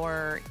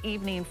our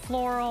evening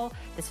floral.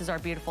 This is our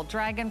beautiful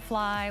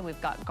dragonfly.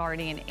 We've got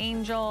guardian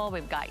angel.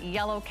 We've got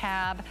yellow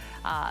cab.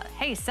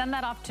 Hey, send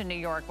that off to New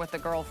York with a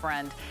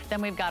girlfriend.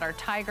 Then we've got our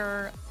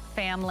tiger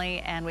family,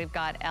 and we've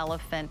got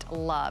elephant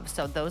love.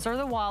 So those are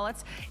the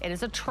wallets. It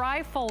is a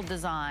tri-fold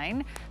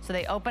design, so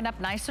they open up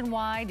nice and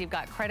wide. You've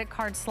got credit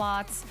card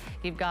slots.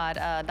 You've got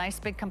a nice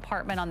big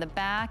compartment on the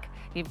back.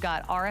 You've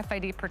got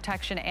RFID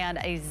protection and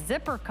a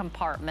zipper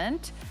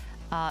compartment.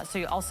 So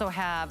you also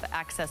have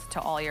access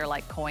to all your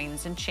like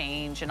coins and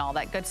change and all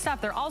that good stuff.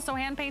 They're also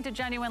hand-painted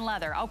genuine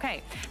leather.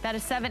 Okay, that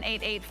is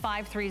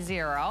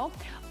 788-530.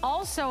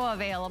 Also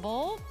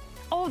available,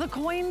 oh, the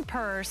coin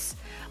purse.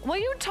 Will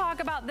you talk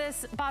about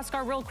this,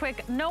 Bhaskar, real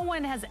quick? No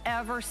one has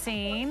ever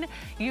seen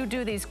you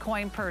do these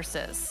coin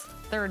purses.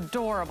 They're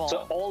adorable.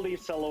 So all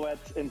these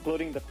silhouettes,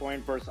 including the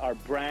coin purse, are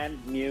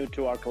brand new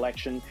to our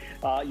collection.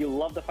 You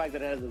love the fact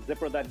that it has a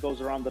zipper that goes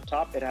around the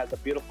top. It has a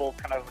beautiful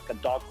kind of like a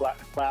dog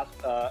clasp.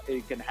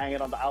 You can hang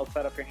it on the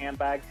outside of your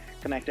handbag,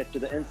 connect it to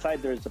the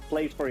inside. There's a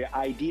place for your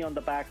ID on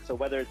the back. So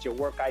whether it's your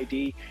work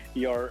ID,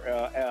 you're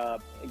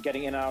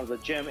getting in and out of the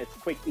gym, it's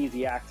quick,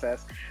 easy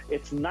access.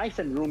 It's nice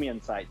and roomy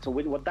inside. So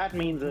what that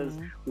means is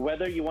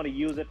whether you want to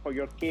use it for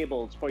your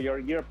cables, for your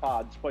ear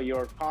pods, for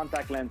your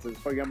contact lenses,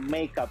 for your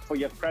makeup, for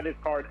your credit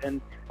card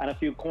and a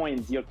few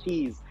coins, your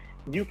keys,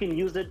 you can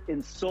use it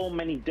in so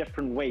many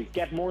different ways.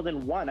 Get more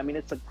than one. I mean,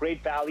 it's a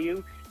great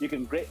value. You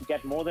can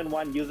get more than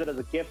one, use it as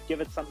a gift,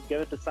 give it to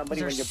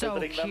somebody when you're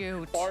visiting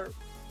them.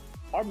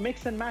 or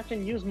mix and match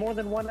and use more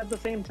than one at the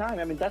same time.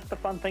 I mean, that's the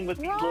fun thing with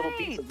these little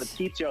pieces. It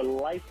keeps your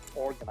life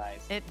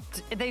organized.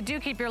 They do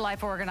keep your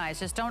life organized.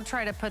 Just don't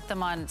try to put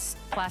them on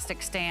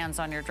plastic stands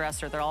on your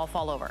dresser. They'll all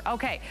fall over.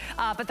 Okay,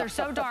 but they're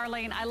so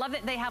darling. I love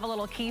that they have a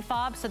little key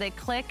fob, so they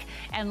click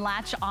and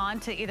latch on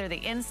to either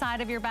the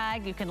inside of your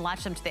bag. You can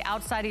latch them to the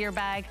outside of your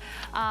bag.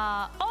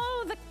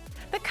 Oh,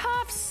 the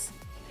cuffs.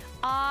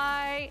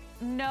 I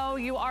know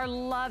you are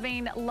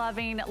loving,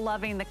 loving,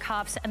 loving the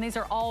cuffs, and these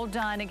are all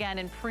done, again,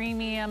 in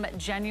premium,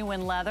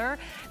 genuine leather.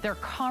 They're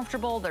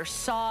comfortable, they're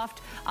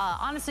soft.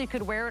 Honestly, you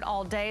could wear it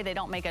all day. They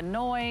don't make a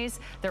noise.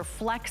 They're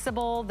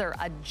flexible, they're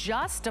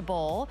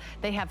adjustable.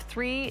 They have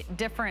 3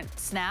 different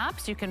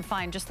snaps. You can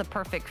find just the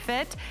perfect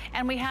fit,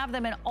 and we have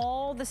them in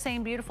all the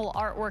same beautiful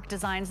artwork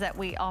designs that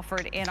we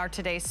offered in our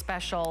today's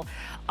special.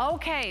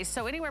 Okay,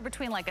 so anywhere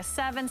between like a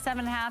 7,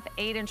 7.5,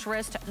 8-inch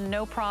wrist,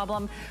 no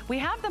problem. We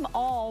have them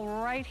all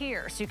right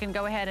here, so you can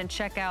go ahead and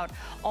check out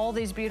all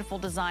these beautiful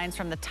designs,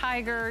 from the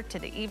tiger to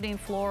the evening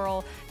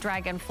floral,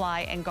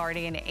 dragonfly, and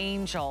guardian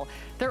angel.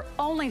 They're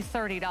only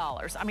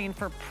 $30. I mean,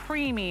 for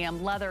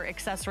premium leather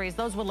accessories,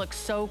 those would look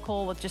so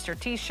cool with just your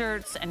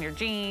t-shirts and your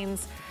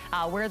jeans.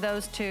 Wear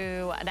those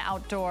to an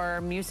outdoor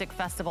music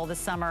festival this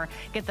summer.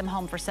 Get them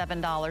home for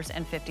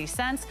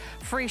 $7.50.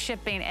 Free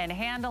shipping and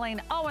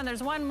handling. Oh, and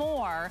there's one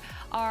more.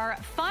 Our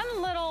fun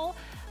little,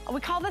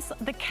 we call this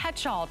the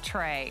catch-all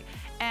tray.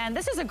 And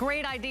this is a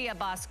great idea,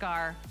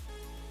 Bhaskar.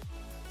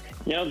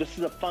 You know, this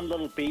is a fun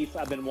little piece.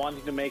 I've been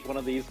wanting to make one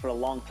of these for a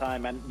long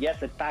time. And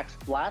yes, it packs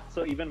flat.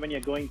 So even when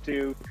you're going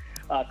to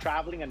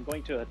traveling and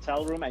going to a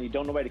hotel room and you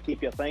don't know where to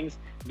keep your things,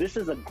 this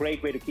is a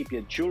great way to keep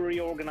your jewelry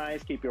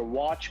organized, keep your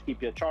watch,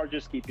 keep your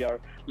chargers, keep your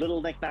little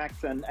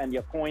knickknacks and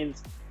your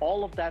coins,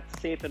 all of that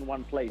safe in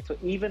one place. So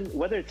even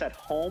whether it's at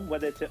home,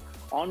 whether it's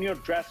on your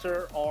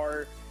dresser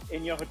or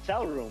in your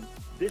hotel room,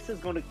 this is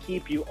going to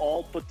keep you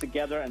all put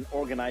together and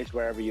organized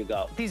wherever you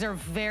go. These are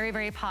very,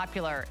 very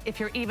popular. If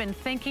you're even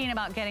thinking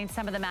about getting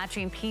some of the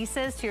matching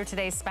pieces to your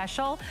today's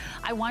special,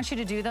 I want you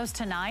to do those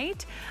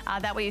tonight.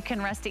 That way you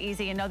can rest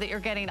easy and know that you're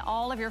getting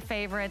all of your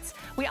favorites.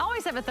 We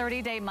always have a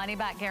 30-day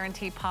money-back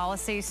guarantee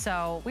policy,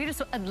 so we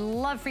just would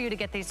love for you to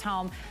get these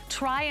home.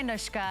 Try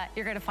Anuschka.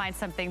 You're going to find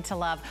something to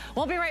love.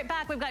 We'll be right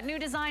back. We've got new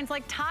designs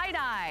like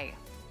tie-dye.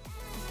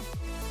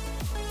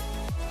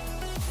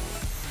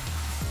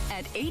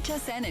 At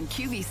HSN and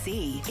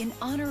QVC, in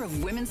honor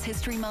of Women's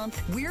History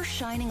Month, we're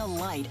shining a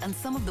light on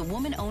some of the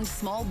woman-owned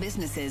small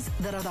businesses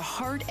that are the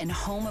heart and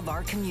home of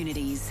our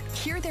communities.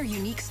 Hear their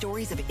unique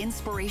stories of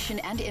inspiration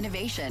and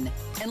innovation,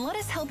 and let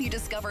us help you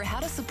discover how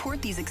to support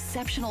these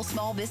exceptional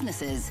small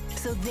businesses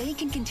so they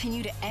can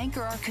continue to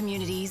anchor our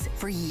communities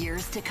for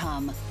years to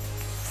come.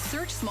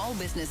 Search Small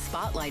Business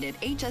Spotlight at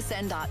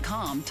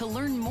hsn.com to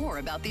learn more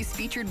about these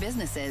featured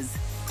businesses.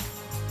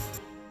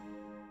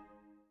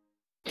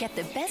 Get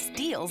the best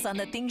deals on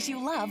the things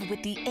you love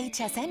with the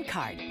HSN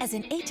card. As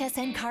an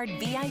HSN card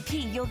VIP,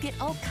 you'll get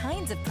all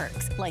kinds of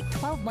perks, like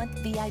 12-month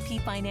VIP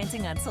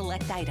financing on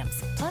select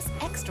items, plus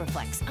extra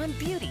flex on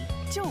beauty,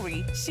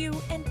 jewelry, shoe,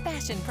 and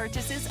fashion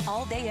purchases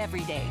all day,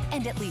 every day.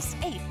 And at least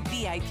 8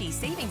 VIP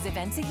savings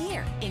events a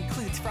year.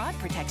 Includes fraud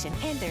protection,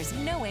 and there's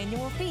no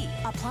annual fee.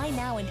 Apply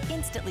now and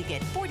instantly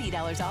get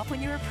 $40 off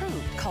when you're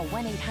approved. Call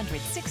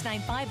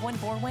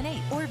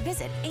 1-800-695-1418 or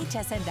visit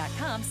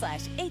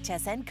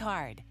hsn.com/HSN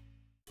card.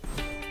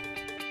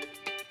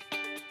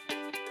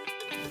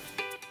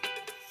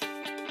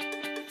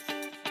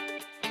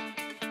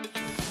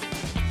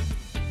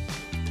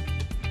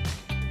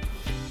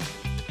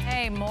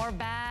 Hey, more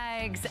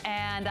bags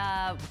and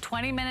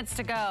 20 minutes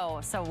to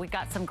go. So we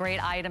got some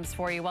great items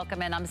for you.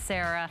 Welcome in. I'm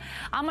Sarah.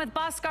 I'm with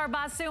Bhaskar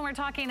Basu, and we're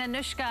talking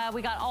Anuschka.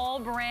 We got all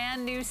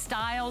brand new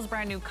styles,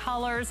 brand new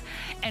colors,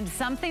 and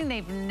something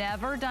they've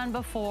never done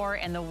before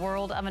in the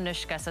world of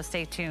Anuschka. So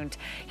stay tuned.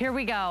 Here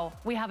we go.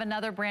 We have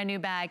another brand new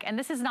bag, and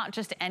this is not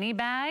just any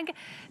bag.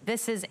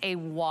 This is a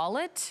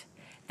wallet.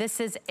 This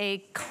is a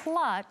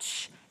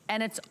clutch,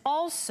 and it's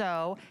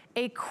also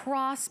a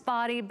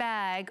crossbody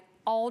bag,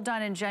 all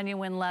done in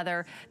genuine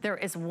leather. There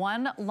is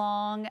one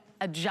long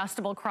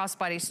adjustable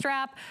crossbody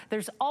strap.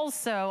 There's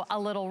also a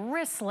little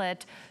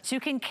wristlet, so you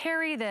can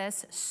carry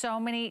this so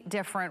many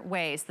different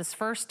ways. This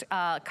first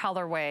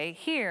colorway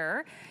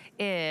here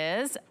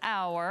is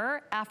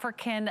our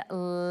African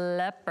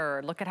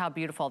leopard. Look at how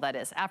beautiful that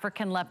is.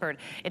 African leopard.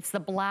 It's the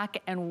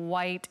black and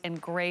white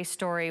and gray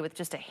story with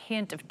just a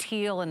hint of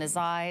teal in his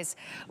eyes.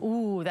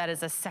 Ooh, that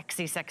is a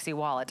sexy, sexy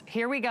wallet.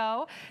 Here we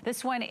go.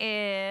 This one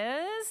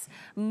is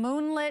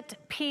Moonlit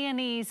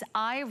Peonies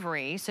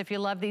Ivory. So if you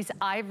love these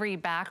ivory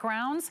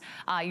backgrounds,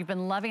 you've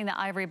been loving the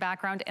ivory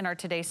background in our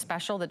today's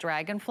special, the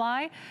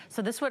dragonfly.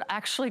 So this would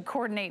actually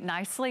coordinate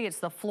nicely. It's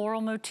the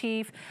floral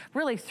motif,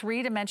 really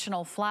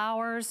 3-dimensional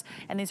flowers.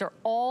 And these are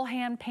all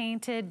hand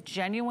painted,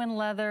 genuine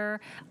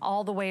leather,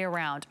 all the way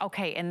around.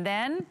 Okay, and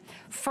then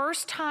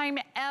first time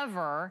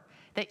ever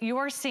that you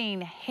are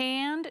seeing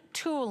hand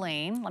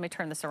tooling. Let me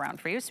turn this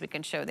around for you so we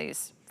can show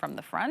these from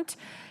the front.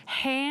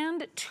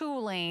 Hand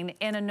tooling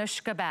in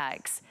Anuschka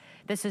bags.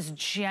 This is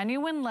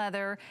genuine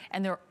leather,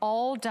 and they're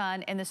all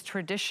done in this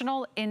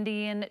traditional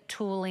Indian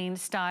tooling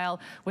style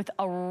with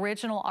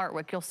original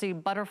artwork. You'll see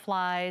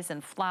butterflies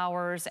and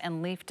flowers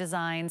and leaf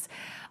designs.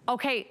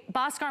 Okay,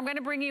 Bhaskar, I'm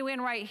gonna bring you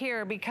in right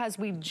here because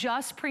we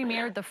just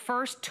premiered the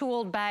first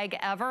tooled bag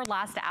ever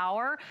last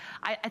hour.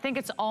 I think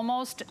it's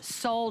almost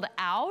sold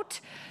out.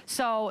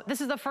 So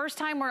this is the first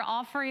time we're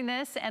offering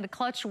this and a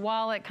clutch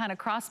wallet kind of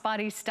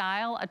crossbody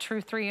style, a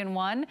true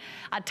 3-in-1.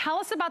 Tell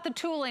us about the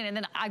tooling, and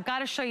then I've got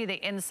to show you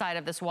the inside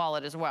of this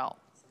wallet as well.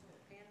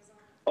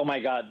 Oh my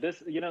God,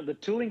 this, you know, the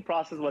tooling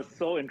process was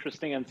so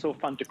interesting and so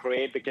fun to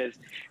create because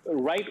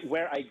right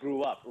where I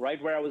grew up,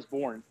 right where I was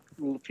born,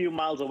 a few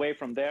miles away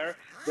from there,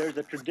 there's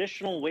a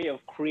traditional way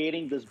of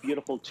creating this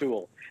beautiful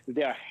tool.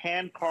 They are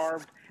hand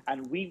carved.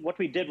 And what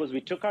we did was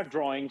we took our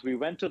drawings, we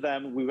went to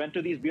them, we went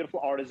to these beautiful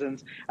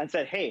artisans and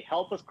said, hey,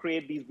 help us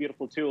create these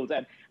beautiful tools.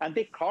 And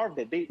they carved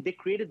it. They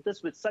created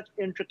this with such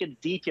intricate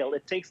detail.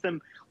 It takes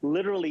them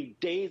literally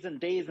days and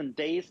days and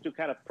days to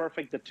kind of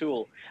perfect the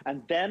tool.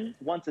 And then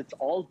once it's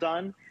all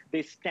done,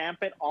 they stamp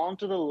it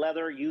onto the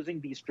leather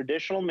using these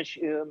traditional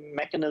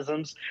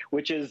mechanisms,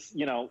 which is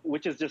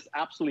just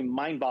absolutely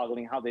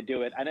mind-boggling how they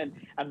do it.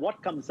 And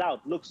what comes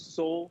out looks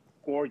so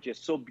gorgeous,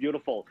 so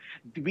beautiful.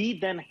 We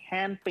then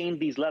hand paint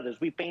these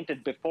leathers. We paint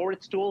it before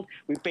it's tooled,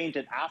 we paint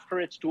it after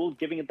it's tooled,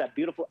 giving it that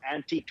beautiful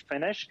antique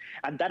finish.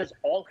 And that is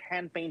all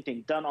hand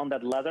painting done on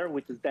that leather,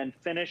 which is then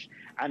finished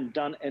and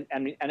done,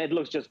 and it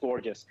looks just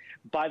gorgeous.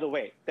 By the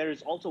way, there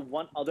is also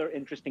one other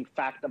interesting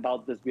fact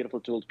about this beautiful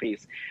tooled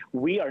piece.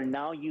 We are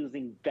now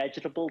using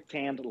vegetable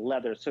tanned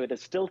leather. So it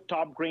is still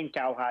top grain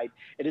cowhide.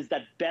 It is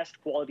that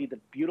best quality, the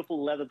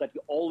beautiful leather that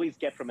you always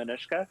get from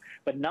Anuschka.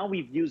 But now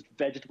we've used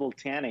vegetable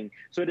tanning.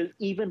 So it is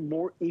even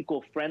more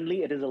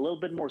eco-friendly. It is a little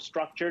bit more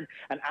structured.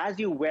 And as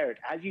you wear it,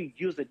 as you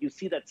use it, you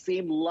see that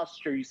same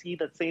luster, you see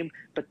that same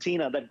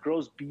patina that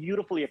grows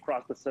beautifully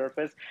across the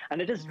surface.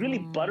 And it is really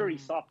buttery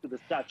soft to the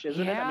touch,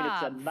 isn't it? I mean,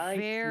 it's a nice,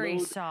 very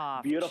smooth,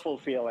 soft, beautiful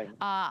feeling.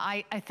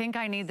 I think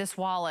I need this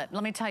wallet.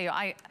 Let me tell you,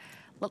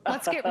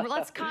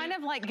 let's kind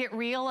of like get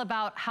real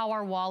about how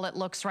our wallet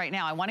looks right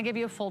now. I want to give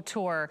you a full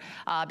tour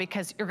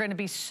because you're going to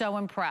be so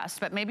impressed.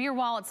 But maybe your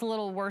wallet's a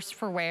little worse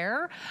for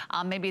wear.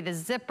 Maybe the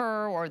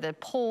zipper or the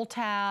pull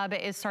tab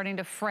is starting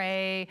to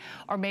fray,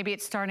 or maybe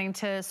it's starting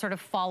to sort of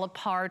fall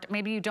apart.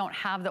 Maybe you don't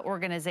have the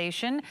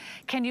organization.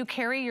 Can you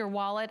carry your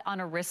wallet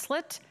on a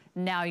wristlet?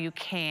 Now you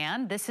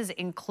can. This is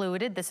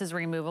included. This is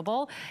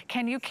removable.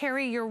 Can you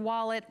carry your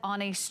wallet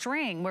on a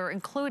string? We're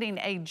including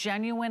a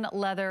genuine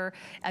leather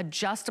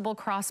adjustable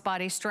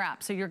crossbody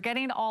strap. So you're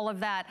getting all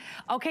of that.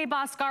 Okay,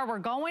 Bhaskar, we're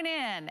going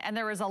in, and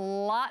there is a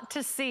lot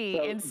to see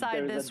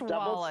inside this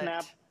wallet.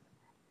 Snap.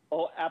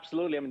 Oh,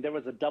 absolutely. I mean, there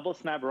was a double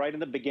snap right in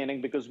the beginning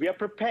because we are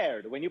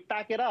prepared. When you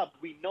pack it up,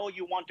 we know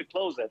you want to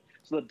close it.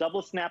 So the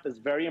double snap is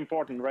very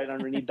important right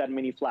underneath that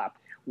mini flap.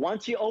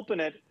 Once you open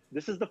it,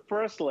 this is the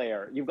first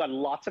layer. You've got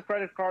lots of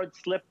credit cards,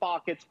 slip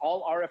pockets,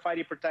 all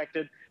RFID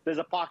protected. There's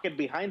a pocket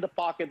behind the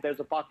pocket. There's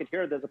a pocket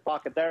here. There's a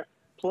pocket there.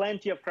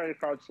 Plenty of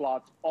credit card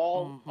slots,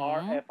 all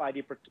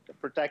RFID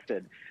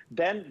protected.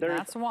 Then there's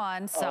that's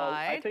one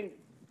side. I think,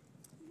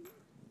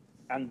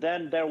 and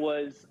then there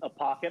was a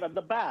pocket at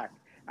the back.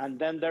 And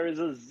then there is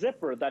a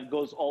zipper that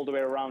goes all the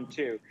way around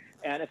too.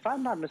 And if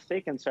I'm not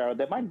mistaken, Sarah,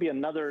 there might be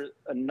another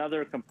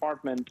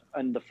compartment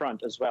in the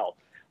front as well.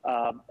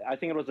 I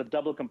think it was a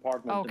double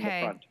compartment in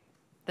the front.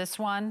 This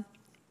one?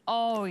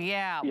 Oh,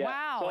 yeah.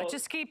 Wow, so it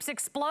just keeps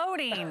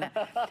exploding.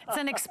 It's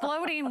an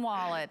exploding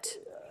wallet.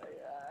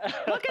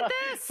 Look at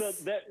this.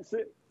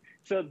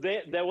 So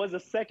there was a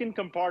second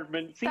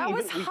compartment. See, that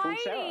was hiding.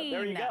 Sarah,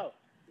 there you go.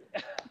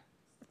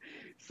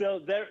 So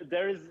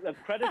there is a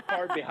credit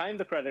card behind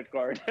the credit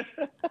card.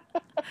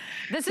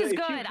 This is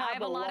good. I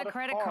have a lot of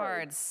credit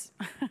cards.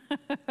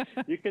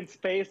 You can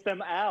space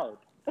them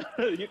out.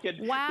 You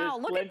can. Wow,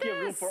 there's plenty of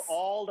room for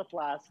all the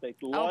plastic,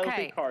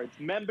 loyalty cards,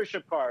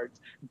 membership cards,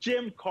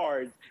 gym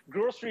cards,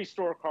 grocery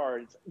store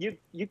cards.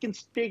 You can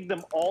take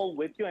them all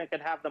with you and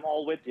can have them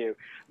all with you.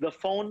 The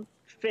phone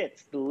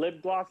fits, the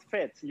lip gloss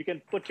fits. You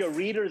can put your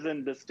readers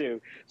in this too.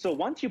 So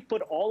once you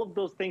put all of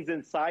those things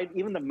inside,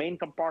 even the main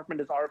compartment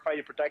is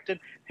RFID protected.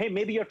 Hey,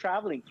 maybe you're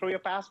traveling, throw your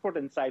passport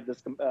inside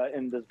this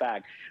in this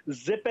bag.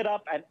 Zip it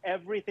up and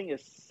everything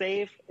is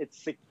safe,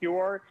 it's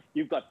secure.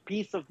 You've got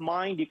peace of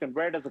mind. You can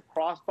wear it as a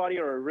crossbody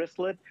or a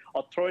wristlet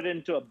or throw it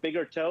into a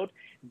bigger tote.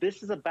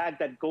 This is a bag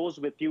that goes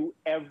with you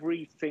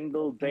every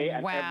single day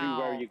and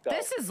everywhere you go.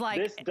 This is like...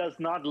 This does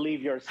not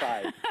leave your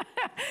side.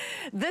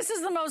 This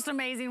is the most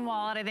amazing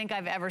wallet I think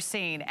I've ever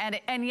seen.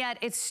 And yet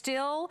it's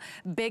still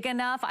big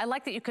enough. I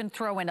like that you can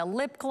throw in a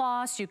lip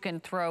gloss. You can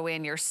throw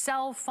in your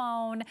cell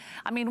phone.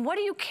 I mean, what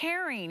are you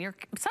carrying?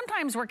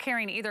 Sometimes we're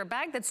carrying either a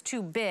bag that's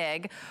too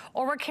big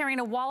or we're carrying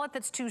a wallet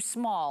that's too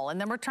small. And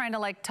then we're trying to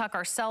like tuck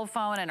our cell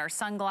phone and our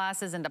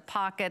sunglasses into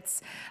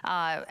pockets.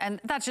 And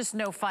that's just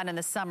no fun in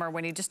the summer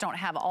when you just don't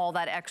have all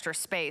that extra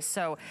space.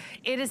 So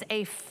it is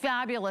a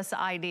fabulous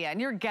idea.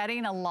 And you're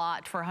getting a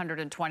lot for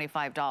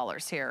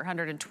 $125 here,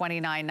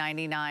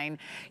 $129.99.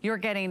 You're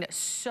getting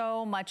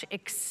so much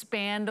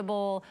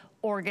expandable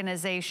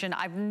organization.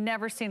 I've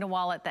never seen a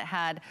wallet that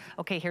had,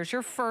 okay, here's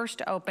your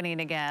first opening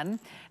again.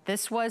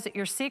 This was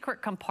your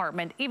secret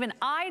compartment. Even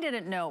I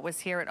didn't know it was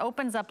here. It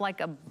opens up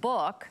like a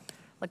book.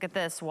 Look at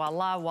this,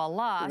 voila,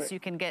 voila. So you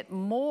can get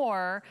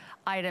more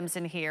items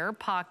in here,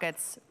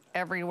 pockets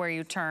everywhere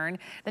you turn.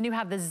 Then you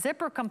have the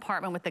zipper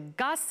compartment with the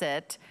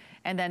gusset,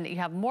 and then you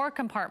have more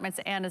compartments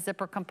and a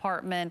zipper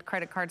compartment,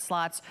 credit card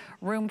slots,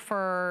 room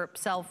for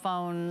cell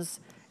phones,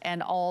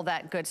 and all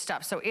that good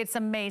stuff. So it's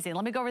amazing.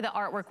 Let me go over the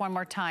artwork one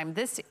more time.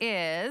 This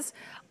is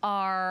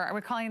our, are we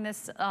calling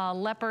this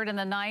leopard in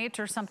the night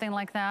or something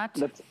like that?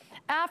 That's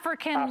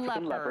African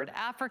leopard.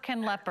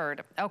 African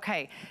leopard.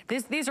 Okay,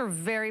 these are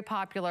very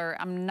popular.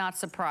 I'm not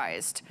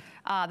surprised.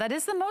 That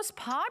is the most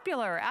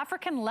popular,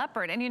 African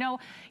leopard. And you know,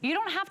 you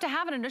don't have to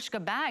have an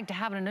Anuschka bag to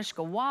have an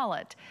Anuschka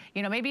wallet.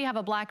 You know, maybe you have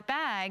a black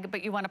bag,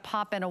 but you want to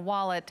pop in a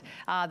wallet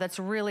that's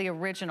really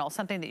original,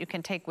 something that you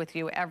can take with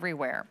you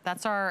everywhere.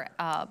 That's our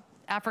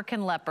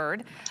African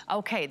leopard.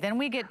 Okay, then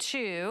we get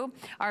to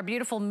our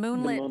beautiful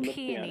moonlit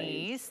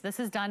peonies. This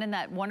is done in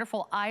that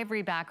wonderful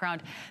ivory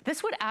background.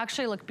 This would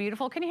actually look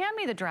beautiful. Can you hand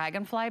me the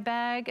dragonfly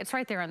bag? It's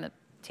right there on the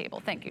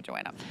table. Thank you,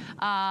 Joanna.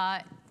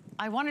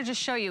 I want to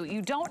just show you,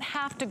 you don't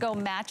have to go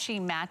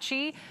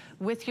matchy-matchy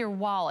with your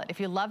wallet. If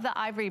you love the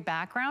ivory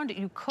background,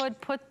 you could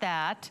put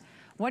that,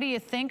 what do you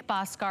think,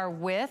 Bhaskar,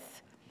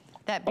 with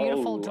that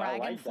beautiful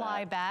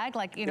dragonfly bag?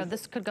 Like, you know,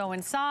 this could go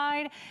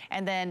inside,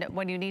 and then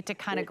when you need to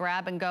kind of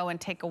grab and go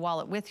and take a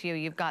wallet with you,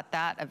 you've got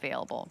that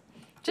available.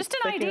 Just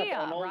an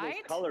idea,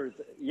 right? Colors.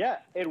 Yeah,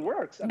 it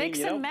works. Mix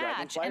and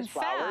match. In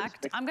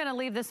fact, I'm going to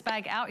leave this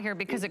bag out here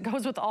because it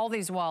goes with all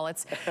these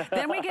wallets.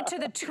 Then we get to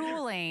the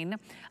tooling.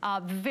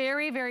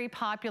 Very, very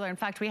popular. In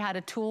fact, we had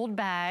a tooled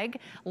bag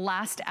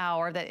last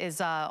hour that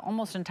is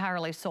almost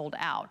entirely sold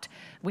out.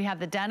 We have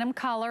the denim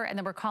color, and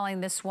then we're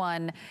calling this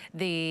one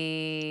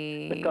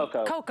the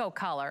cocoa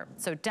color.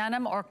 So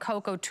denim or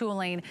cocoa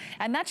tooling.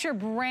 And that's your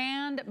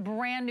brand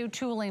new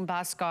tooling,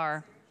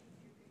 Bhaskar.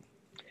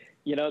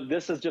 You know,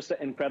 this is just an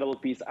incredible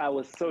piece. I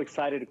was so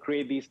excited to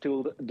create these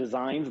tool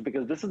designs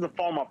because this is a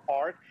form of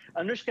art.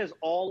 Anuschka is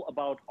all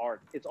about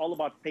art. It's all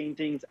about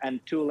paintings and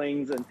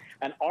toolings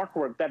and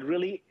artwork that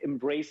really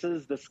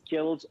embraces the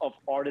skills of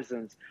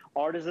artisans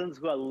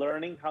who are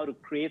learning how to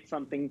create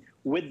something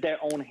with their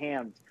own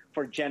hands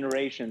for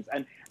generations.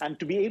 And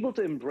to be able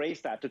to embrace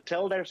that, to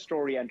tell their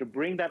story and to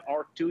bring that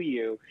art to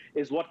you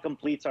is what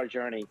completes our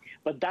journey.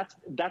 But that's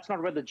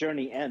not where the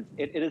journey ends.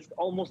 It is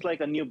almost like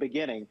a new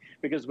beginning,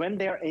 because when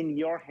they're in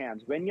your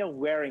hands, when you're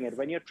wearing it,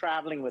 when you're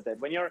traveling with it,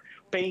 when you're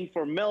paying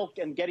for milk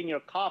and getting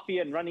your coffee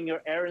and running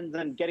your errands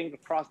and getting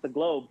across the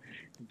globe,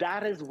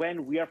 that is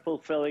when we are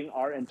fulfilling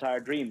our entire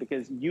dream,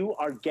 because you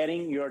are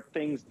getting your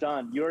things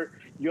done. You're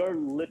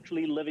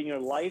literally living your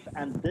life,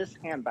 and this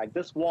handbag,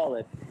 this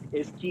wallet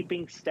is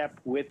keeping step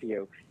with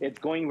you. It's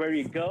going where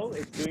you go,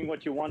 it's doing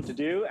what you want to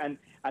do, and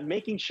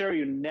making sure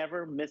you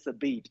never miss a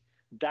beat.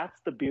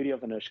 That's the beauty of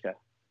Anuschka.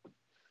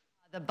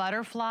 The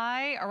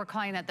butterfly, or we're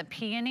calling that the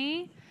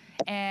peony,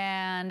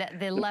 and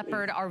the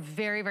leopard are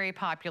very, very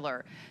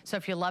popular. So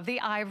if you love the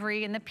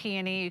ivory and the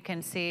peony, you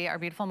can see our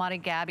beautiful Madi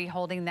Gabby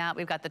holding that.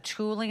 We've got the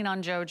tooling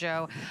on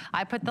JoJo.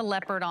 I put the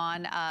leopard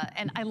on,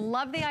 and I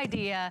love the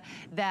idea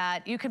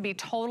that you can be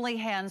totally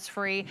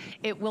hands-free.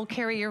 It will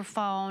carry your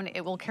phone. It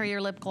will carry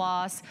your lip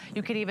gloss.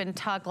 You could even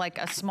tuck like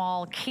a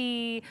small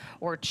key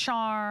or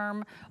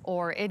charm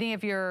or any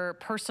of your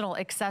personal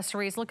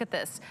accessories. Look at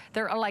this.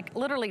 There are like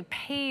literally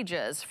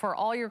pages for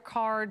all your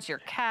cards, your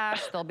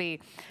cash. There'll be,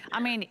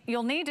 I mean,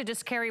 you'll need to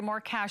just carry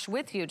more cash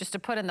with you just to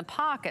put in the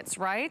pockets,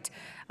 right?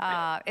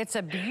 It's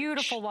a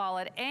beautiful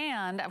wallet.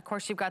 And of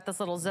course, you've got this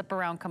little zip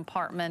around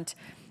compartment.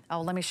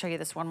 Oh, let me show you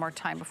this one more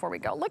time before we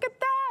go. Look at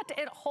that.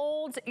 It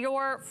holds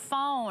your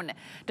phone.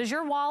 Does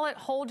your wallet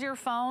hold your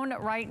phone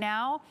right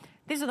now?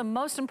 These are the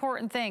most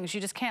important things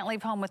you just can't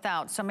leave home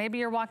without. So maybe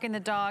you're walking the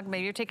dog,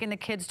 maybe you're taking the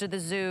kids to the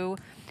zoo,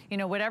 you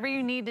know, whatever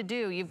you need to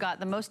do, you've got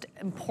the most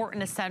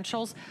important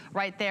essentials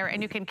right there,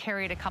 and you can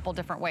carry it a couple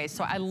different ways.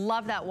 So I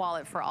love that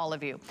wallet for all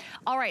of you.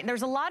 All right,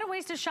 there's a lot of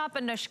ways to shop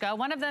Anuschka.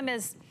 One of them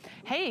is,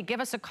 hey, give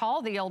us a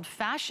call the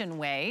old-fashioned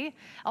way,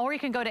 or you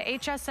can go to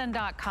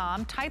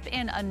hsn.com, type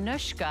in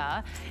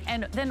Anuschka,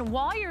 and then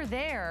while you're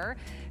there,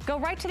 go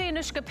right to the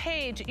Anuschka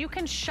page. You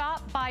can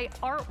shop by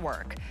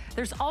artwork.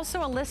 There's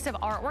also a list of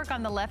artwork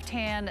on the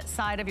left-hand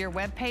side of your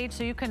webpage,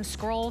 so you can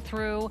scroll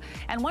through.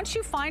 And once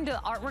you find the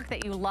artwork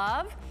that you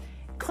love,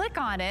 click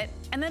on it,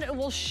 and then it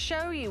will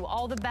show you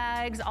all the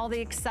bags, all the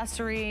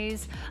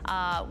accessories,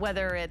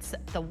 whether it's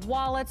the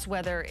wallets,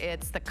 whether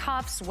it's the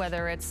cuffs,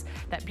 whether it's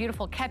that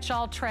beautiful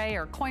catch-all tray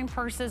or coin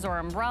purses or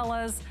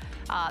umbrellas.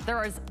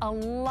 There is a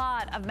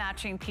lot of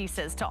matching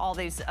pieces to all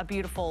these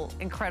beautiful,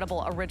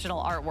 incredible,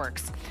 original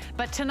artworks.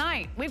 But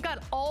tonight, we've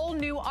got all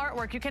new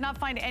artwork you cannot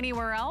find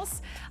anywhere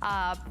else.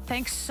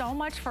 Thanks so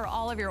much for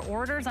all of your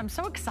orders. I'm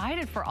so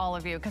excited for all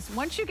of you, because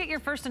once you get your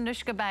first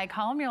Anuschka bag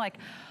home, you're like,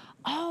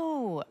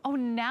 Oh,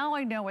 now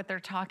I know what they're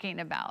talking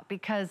about,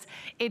 because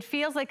it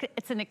feels like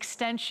it's an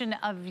extension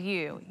of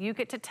you. You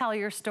get to tell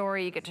your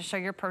story, you get to show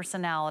your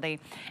personality.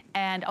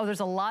 And there's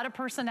a lot of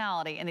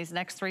personality in these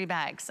next 3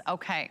 bags.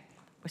 Okay.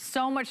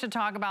 So much to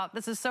talk about.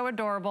 This is so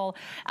adorable.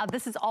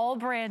 This is all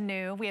brand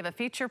new. We have a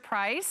feature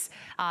price.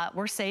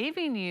 We're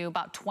saving you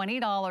about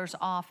 $20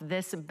 off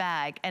this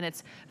bag, and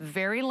it's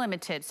very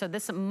limited. So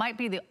this might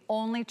be the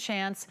only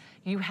chance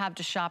you have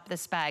to shop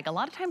this bag. A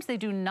lot of times they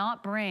do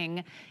not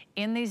bring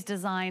in these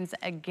designs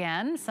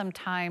again.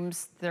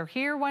 Sometimes they're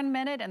here one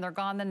minute and they're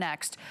gone the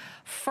next.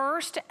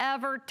 First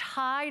ever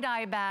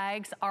tie-dye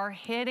bags are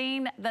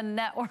hitting the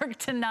network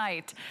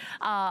tonight.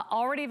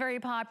 Already very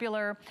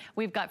popular.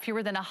 We've got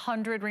fewer than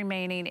 100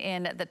 remaining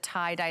in the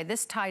tie-dye.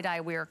 This tie-dye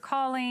we are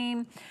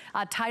calling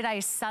tie-dye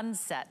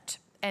sunset.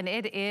 And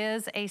it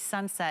is a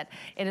sunset.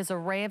 It is a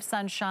ray of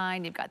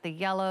sunshine. You've got the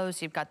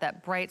yellows, you've got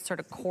that bright sort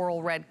of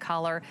coral red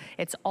color.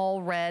 It's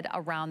all red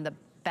around the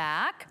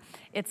back.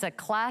 It's a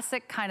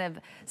classic kind of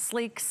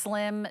sleek,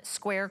 slim,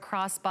 square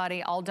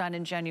crossbody, all done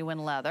in genuine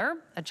leather,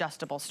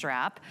 adjustable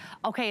strap.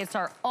 Okay, it's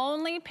our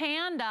only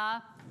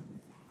panda,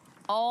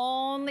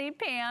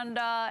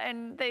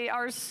 and they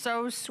are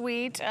so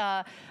sweet.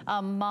 A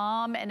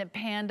mom and a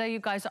panda. You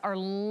guys are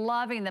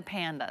loving the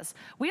pandas.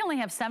 We only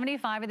have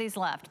 75 of these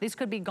left. These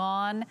could be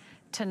gone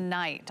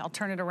tonight. I'll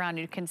turn it around.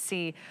 You can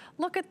see,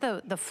 look at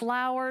the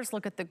flowers,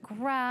 look at the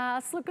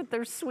grass, look at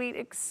their sweet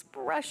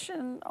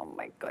expression. Oh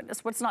my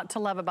goodness, what's not to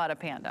love about a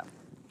panda?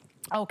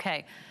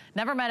 Okay,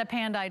 never met a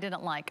panda I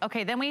didn't like.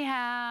 Okay, then we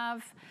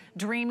have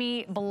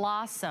Dreamy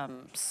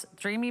Blossoms.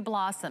 Dreamy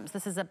Blossoms.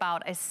 This is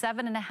about a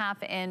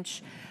 7.5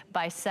 inch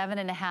by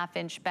 7.5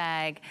 inch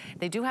bag.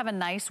 They do have a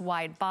nice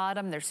wide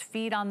bottom. There's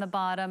feet on the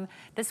bottom.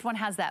 This one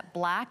has that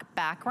black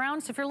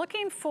background. So if you're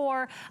looking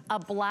for a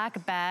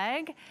black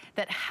bag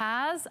that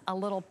has a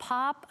little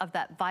pop of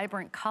that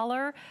vibrant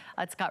color,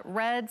 it's got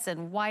reds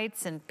and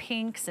whites and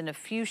pinks and a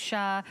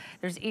fuchsia.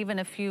 There's even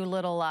a few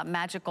little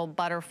magical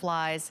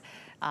butterflies.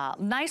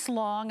 Nice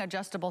long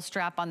adjustable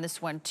strap on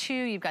this one too.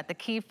 You've got the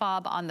key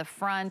fob on the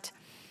front.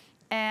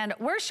 And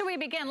where should we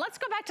begin? Let's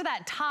go back to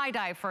that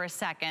tie-dye for a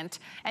second.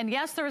 And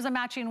yes, there is a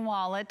matching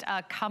wallet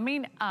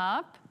coming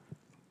up.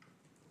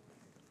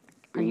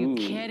 Are you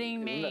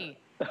kidding me?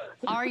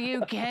 Are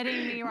you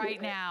kidding me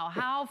right now?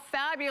 How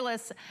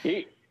fabulous.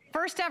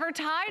 First ever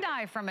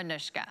tie-dye from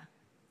Anuschka.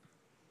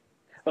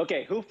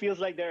 Okay, who feels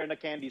like they're in a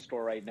candy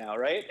store right now,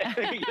 right?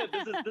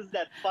 This is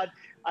that fun.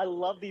 I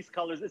love these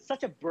colors. It's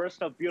such a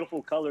burst of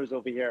beautiful colors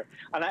over here.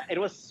 And it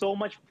was so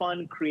much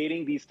fun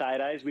creating these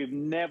tie-dyes. We've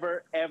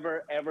never,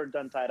 ever, ever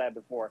done tie-dye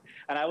before.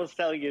 And I was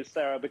telling you,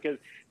 Sarah, because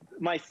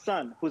my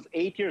son, who's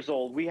 8 years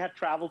old, we had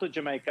traveled to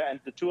Jamaica,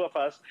 and the two of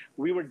us,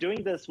 we were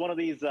doing one of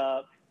these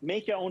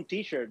make your own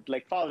t-shirt,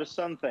 like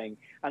father-son thing.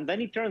 And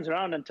then he turns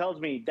around and tells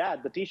me,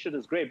 Dad, the t-shirt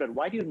is great, but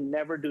why do you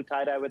never do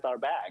tie-dye with our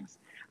bags?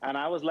 And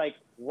I was like,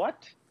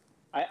 what?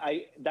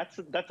 That's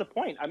a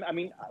point. I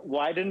mean,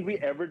 why didn't we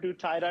ever do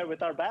tie-dye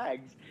with our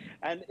bags?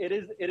 And it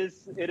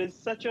is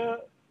such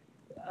a,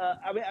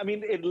 I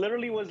mean, it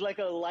literally was like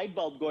a light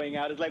bulb going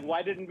out. It's like,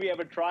 why didn't we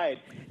ever try it?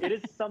 It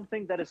is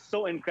something that is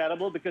so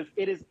incredible because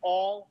it is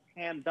all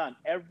hand done.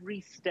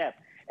 Every step,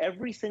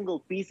 every single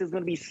piece is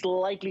going to be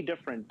slightly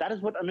different. That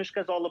is what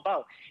Anuschka is all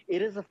about.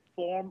 It is a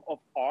form of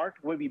art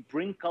where we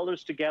bring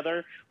colors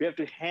together. We have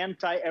to hand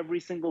tie every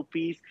single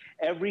piece.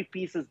 Every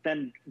piece is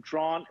then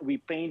drawn. We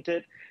paint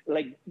it,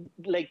 like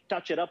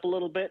touch it up a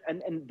little bit.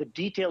 And the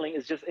detailing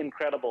is just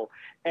incredible.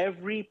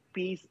 Every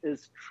piece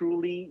is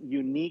truly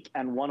unique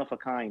and one of a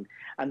kind.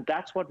 And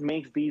that's what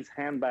makes these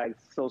handbags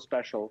so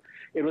special.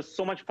 It was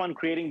so much fun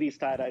creating these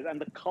tie-dyes,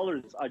 and the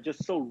colors are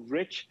just so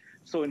rich,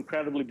 so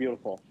incredibly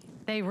beautiful.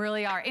 They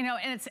really are. You know,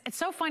 and it's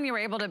so fun you were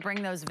able to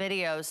bring those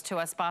videos to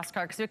us,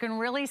 Bhaskar, because you can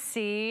really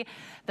see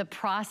the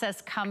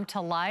process come to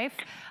life.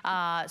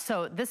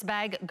 So this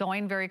bag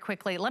going very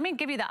quickly. Let me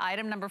give you the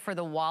item number for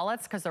the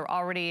wallets, because they're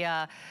already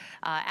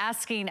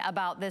asking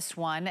about this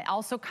one. It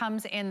also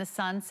comes in the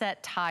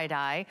sunset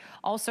tie-dye.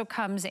 Also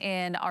comes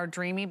in our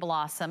Dreamy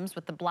Blossoms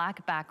with the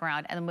black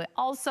background. And we're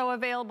also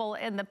available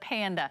in the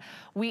panda.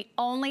 We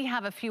only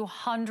have a few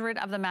hundred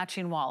of the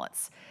matching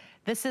wallets.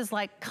 This is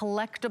like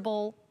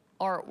collectible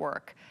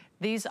artwork.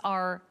 These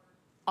are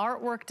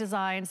artwork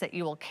designs that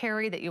you will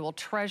carry, that you will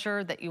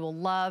treasure, that you will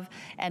love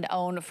and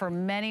own for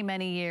many,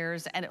 many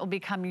years, and it will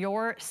become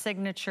your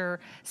signature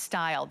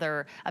style.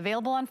 They're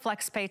available on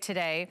FlexPay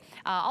today.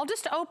 I'll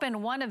just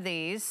open one of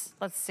these.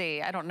 Let's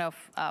see, I don't know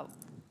if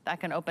I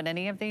can open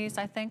any of these,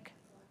 I think.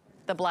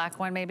 The black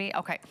one maybe,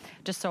 okay.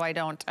 Just so I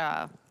don't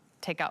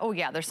take out, oh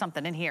yeah, there's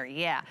something in here,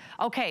 yeah.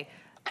 Okay,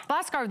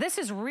 Bhaskar, this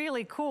is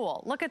really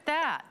cool. Look at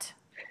that.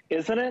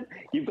 Isn't it?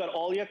 You've got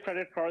all your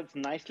credit cards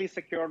nicely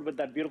secured with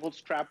that beautiful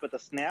strap with a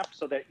snap,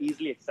 so they're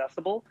easily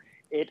accessible.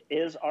 It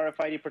is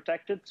RFID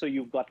protected, so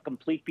you've got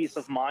complete peace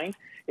of mind.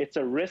 It's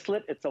a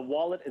wristlet, it's a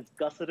wallet, it's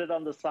gusseted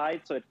on the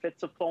side, so it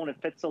fits a phone, it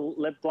fits a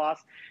lip gloss,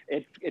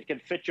 it can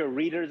fit your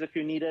readers if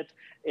you need it.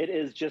 It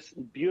is just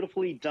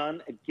beautifully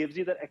done. It gives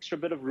you that extra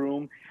bit of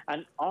room,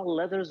 and our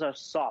leathers are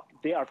soft.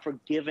 They are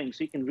forgiving,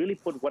 so you can really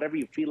put whatever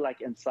you feel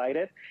like inside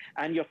it.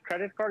 And your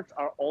credit cards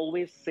are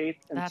always safe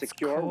and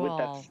secure with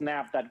that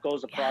snap that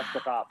goes across the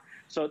top.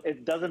 So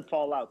it doesn't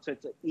fall out. So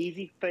it's an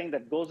easy thing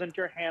that goes into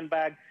your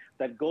handbag,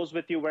 that goes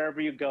with you wherever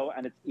you go,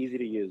 and it's easy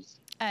to use.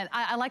 And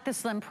I like the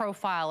slim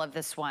profile of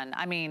this one.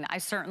 I mean, I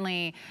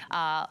certainly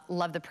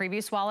love the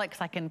previous wallet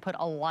because I can put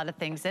a lot of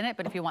things in it,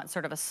 but if you want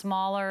sort of a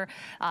smaller,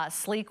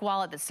 sleek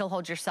wallet that still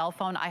holds your cell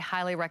phone, I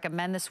highly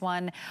recommend this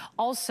one.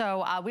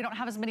 Also, we don't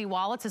have as many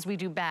wallets as we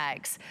do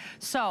bags.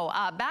 So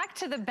back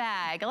to the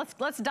bag.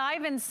 Let's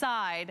dive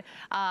inside.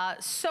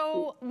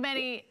 So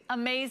many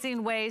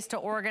amazing ways to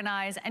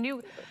organize. And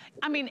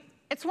I mean,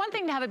 it's one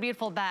thing to have a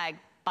beautiful bag,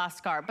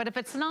 Bhaskar, but if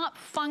it's not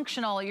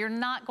functional, you're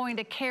not going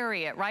to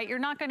carry it, right? You're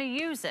not going to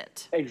use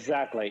it.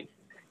 Exactly.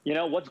 You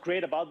know, what's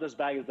great about this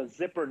bag is the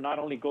zipper not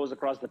only goes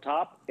across the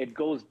top, it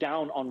goes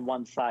down on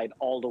one side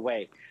all the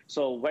way.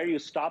 So where you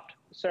stopped,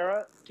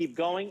 Sarah, keep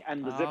going,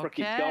 and the zipper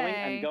keeps going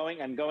and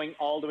going and going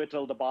all the way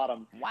till the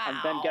bottom. Wow. And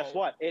then guess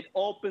what? It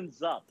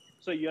opens up.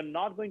 So you're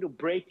not going to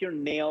break your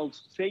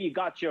nails. Say you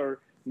got your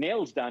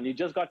nails done, you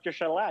just got your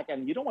shellac,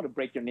 and you don't want to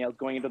break your nails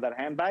going into that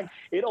handbag.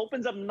 It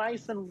opens up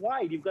nice and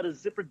wide. You've got a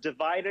zipper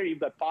divider, you've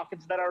got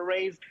pockets that are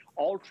raised,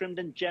 all trimmed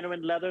in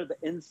genuine leather. The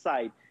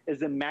inside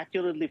is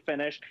immaculately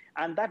finished,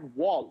 and that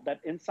wall, that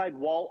inside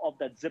wall of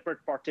that zippered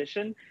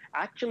partition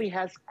actually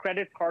has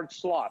credit card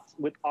slots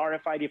with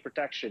RFID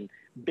protection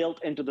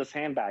built into this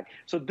handbag.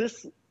 So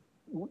this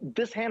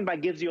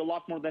handbag gives you a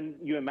lot more than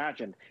you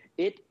imagined.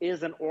 It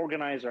is an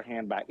organizer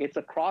handbag. It's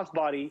a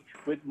crossbody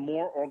with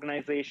more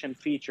organization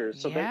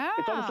features. So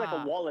it's almost like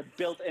a wallet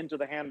built into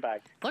the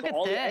handbag. Look at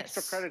all this. The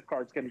extra credit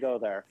cards can go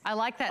there. I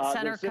like that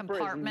center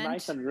compartment. Is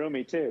nice and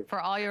roomy too. For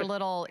all your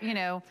little, you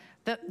know,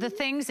 the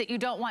things that you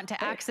don't want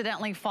to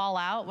accidentally fall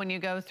out when you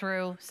go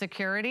through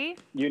security.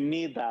 You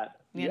need that.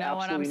 You know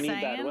what I'm saying?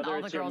 That. Whether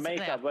all it's the girls, your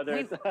makeup, whether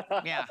it's...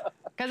 Yeah,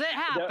 because it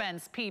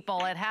happens,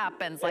 people, it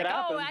happens. Like,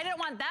 happens. Oh, I didn't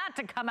want that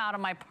to come out of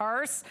my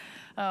purse.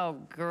 Oh,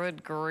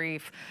 good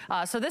grief.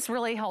 So this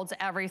really holds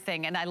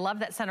everything, and I love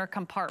that center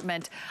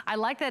compartment. I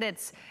like that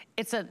it's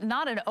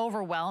not an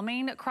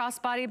overwhelming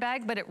crossbody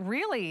bag, but it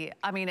really,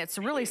 I mean, it's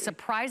really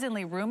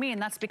surprisingly roomy,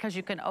 and that's because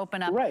you can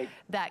open up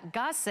that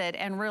gusset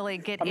and really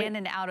get in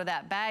and out of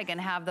that bag and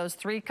have those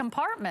 3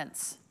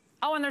 compartments.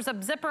 Oh, and there's a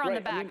zipper on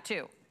the back,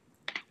 too.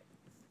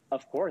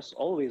 Of course,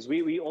 always.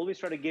 We always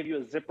try to give you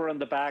a zipper on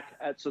the back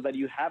so that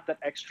you have that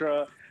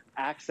extra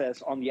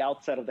access on the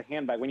outside of the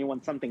handbag. When you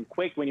want something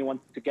quick, when you want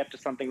to get to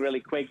something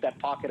really quick, that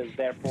pocket is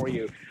there for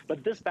you.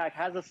 But this bag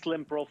has a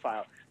slim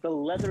profile. The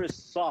leather is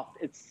soft,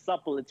 it's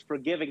supple, it's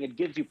forgiving. It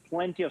gives you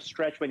plenty of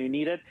stretch when you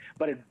need it,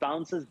 but it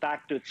bounces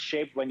back to its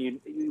shape when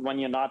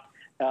you're not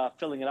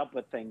filling it up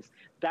with things.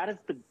 That is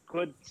the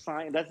good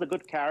sign. That's the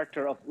good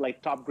character of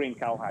like top grain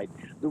cowhide.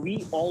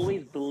 We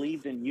always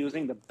believed in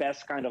using the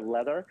best kind of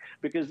leather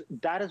because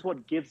that is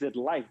what gives it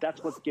life.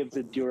 That's what gives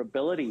it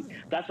durability.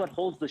 That's what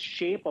holds the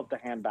shape of the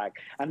handbag.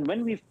 And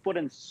when we've put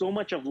in so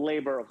much of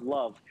labor, of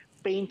love,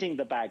 painting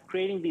the bag,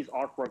 creating these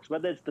artworks,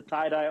 whether it's the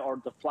tie-dye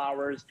or the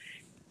flowers,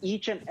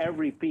 each and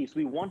every piece,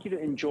 we want you to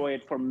enjoy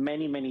it for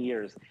many, many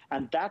years.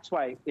 And that's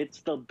why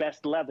it's the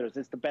best leathers.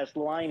 It's the best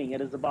lining.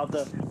 It is about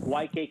the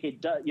YKK,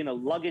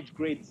 luggage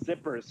grade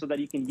zippers so that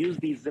you can use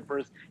these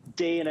zippers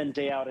day in and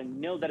day out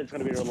and know that it's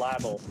going to be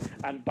reliable.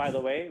 And by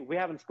the way, we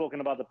haven't spoken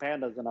about the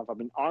pandas enough. I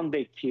mean, aren't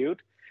they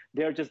cute?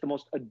 They're just the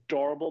most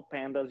adorable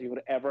pandas you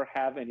would ever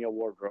have in your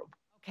wardrobe.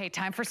 Okay,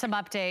 time for some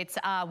updates.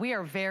 We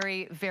are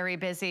very, very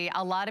busy.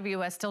 A lot of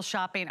you are still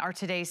shopping our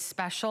today's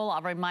special.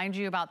 I'll remind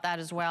you about that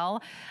as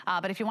well.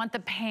 But if you want the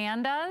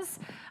pandas,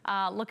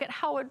 look at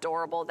how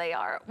adorable they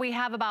are. We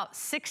have about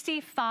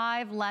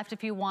 65 left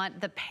if you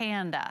want the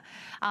panda.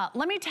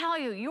 Let me tell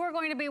you, you are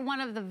going to be one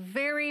of the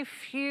very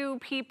few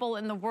people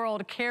in the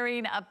world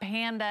carrying a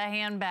panda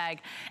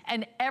handbag.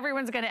 And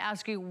everyone's going to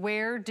ask you,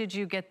 where did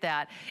you get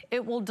that?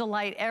 It will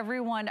delight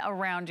everyone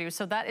around you.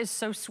 So that is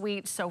so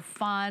sweet, so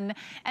fun.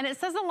 And it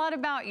says a lot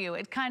about you.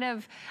 It kind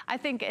of, I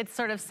think it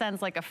sort of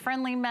sends like a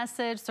friendly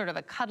message, sort of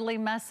a cuddly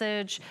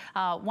message,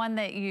 one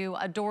that you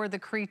adore the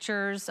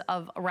creatures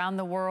of around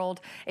the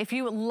world. If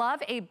you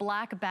love a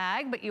black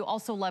bag, but you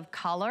also love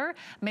color,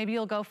 maybe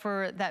you'll go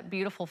for that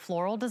beautiful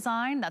floral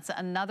design. That's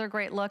another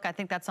great look. I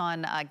think that's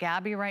on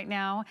Gabby right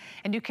now.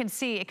 And you can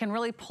see it can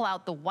really pull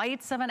out the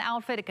whites of an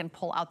outfit. It can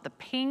pull out the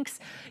pinks.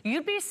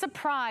 You'd be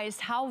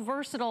surprised how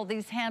versatile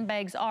these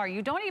handbags are.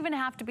 You don't even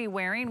have to be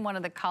wearing one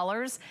of the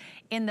colors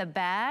in the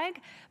bag.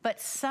 but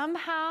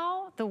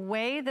somehow the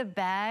way the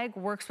bag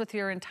works with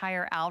your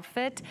entire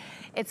outfit,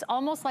 it's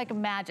almost like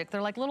magic.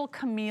 They're like little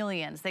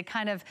chameleons. They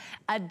kind of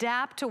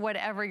adapt to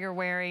whatever you're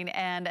wearing,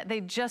 and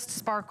they just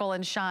sparkle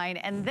and shine.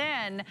 And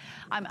then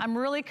I'm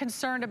really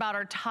concerned about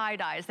our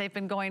tie-dyes. They've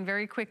been going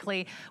very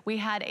quickly. We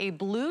had a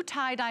blue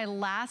tie-dye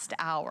last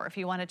hour, if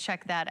you want to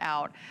check that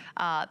out.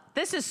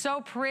 This is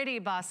so pretty,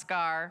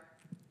 Bhaskar.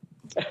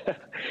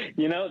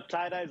 You know,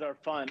 tie-dyes are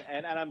fun,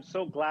 and I'm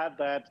so glad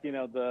that, you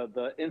know,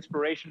 the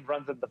inspiration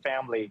runs in the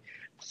family.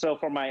 So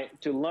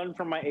to learn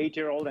from my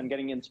 8-year-old and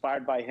getting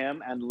inspired by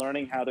him and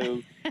learning how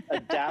to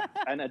adapt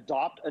and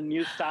adopt a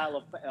new style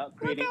of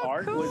creating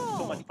art was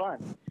so much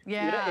fun.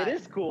 Yeah. It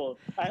is cool.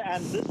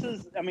 And this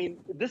is, I mean,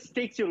 this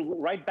takes you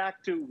right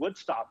back to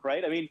Woodstock,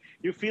 right? I mean,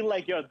 you feel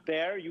like you're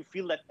there, you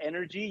feel that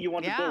energy, you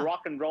want to go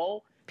rock and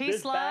roll. Peace,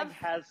 this love. bag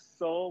has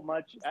so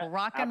much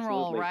rock and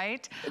roll,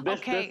 right? This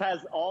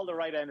has all the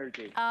right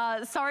energy.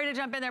 Sorry to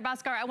jump in there,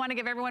 Bhaskar. I want to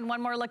give everyone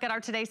one more look at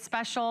our today's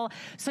special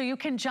so you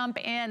can jump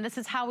in. This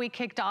is how we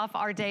kicked off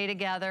our day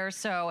together.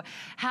 So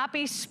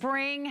happy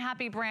spring,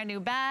 happy brand new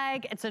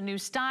bag. It's a new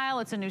style,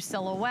 it's a new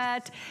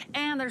silhouette,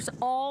 and there's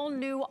all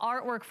new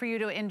artwork for you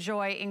to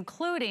enjoy,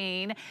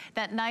 including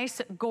that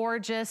nice,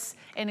 gorgeous,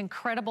 and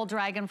incredible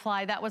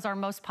dragonfly. That was our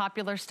most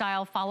popular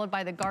style, followed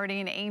by the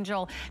guardian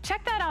angel.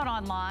 Check that out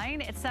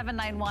online. It's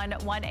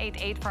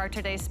 791-188 for our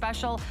today's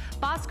special.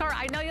 Bhaskar,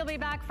 I know you'll be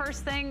back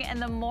first thing in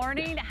the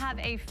morning. Have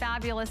a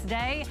fabulous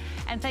day,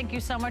 and thank you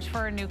so much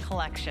for a new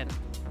collection.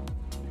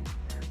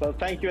 Well,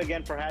 thank you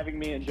again for having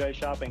me. Enjoy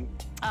shopping.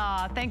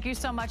 Thank you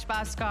so much,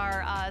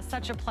 Bhaskar.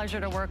 Such a pleasure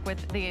to work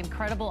with the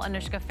incredible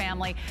Anuschka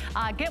family.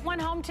 Get one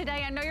home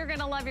today. I know you're going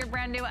to love your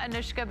brand new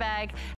Anuschka bag.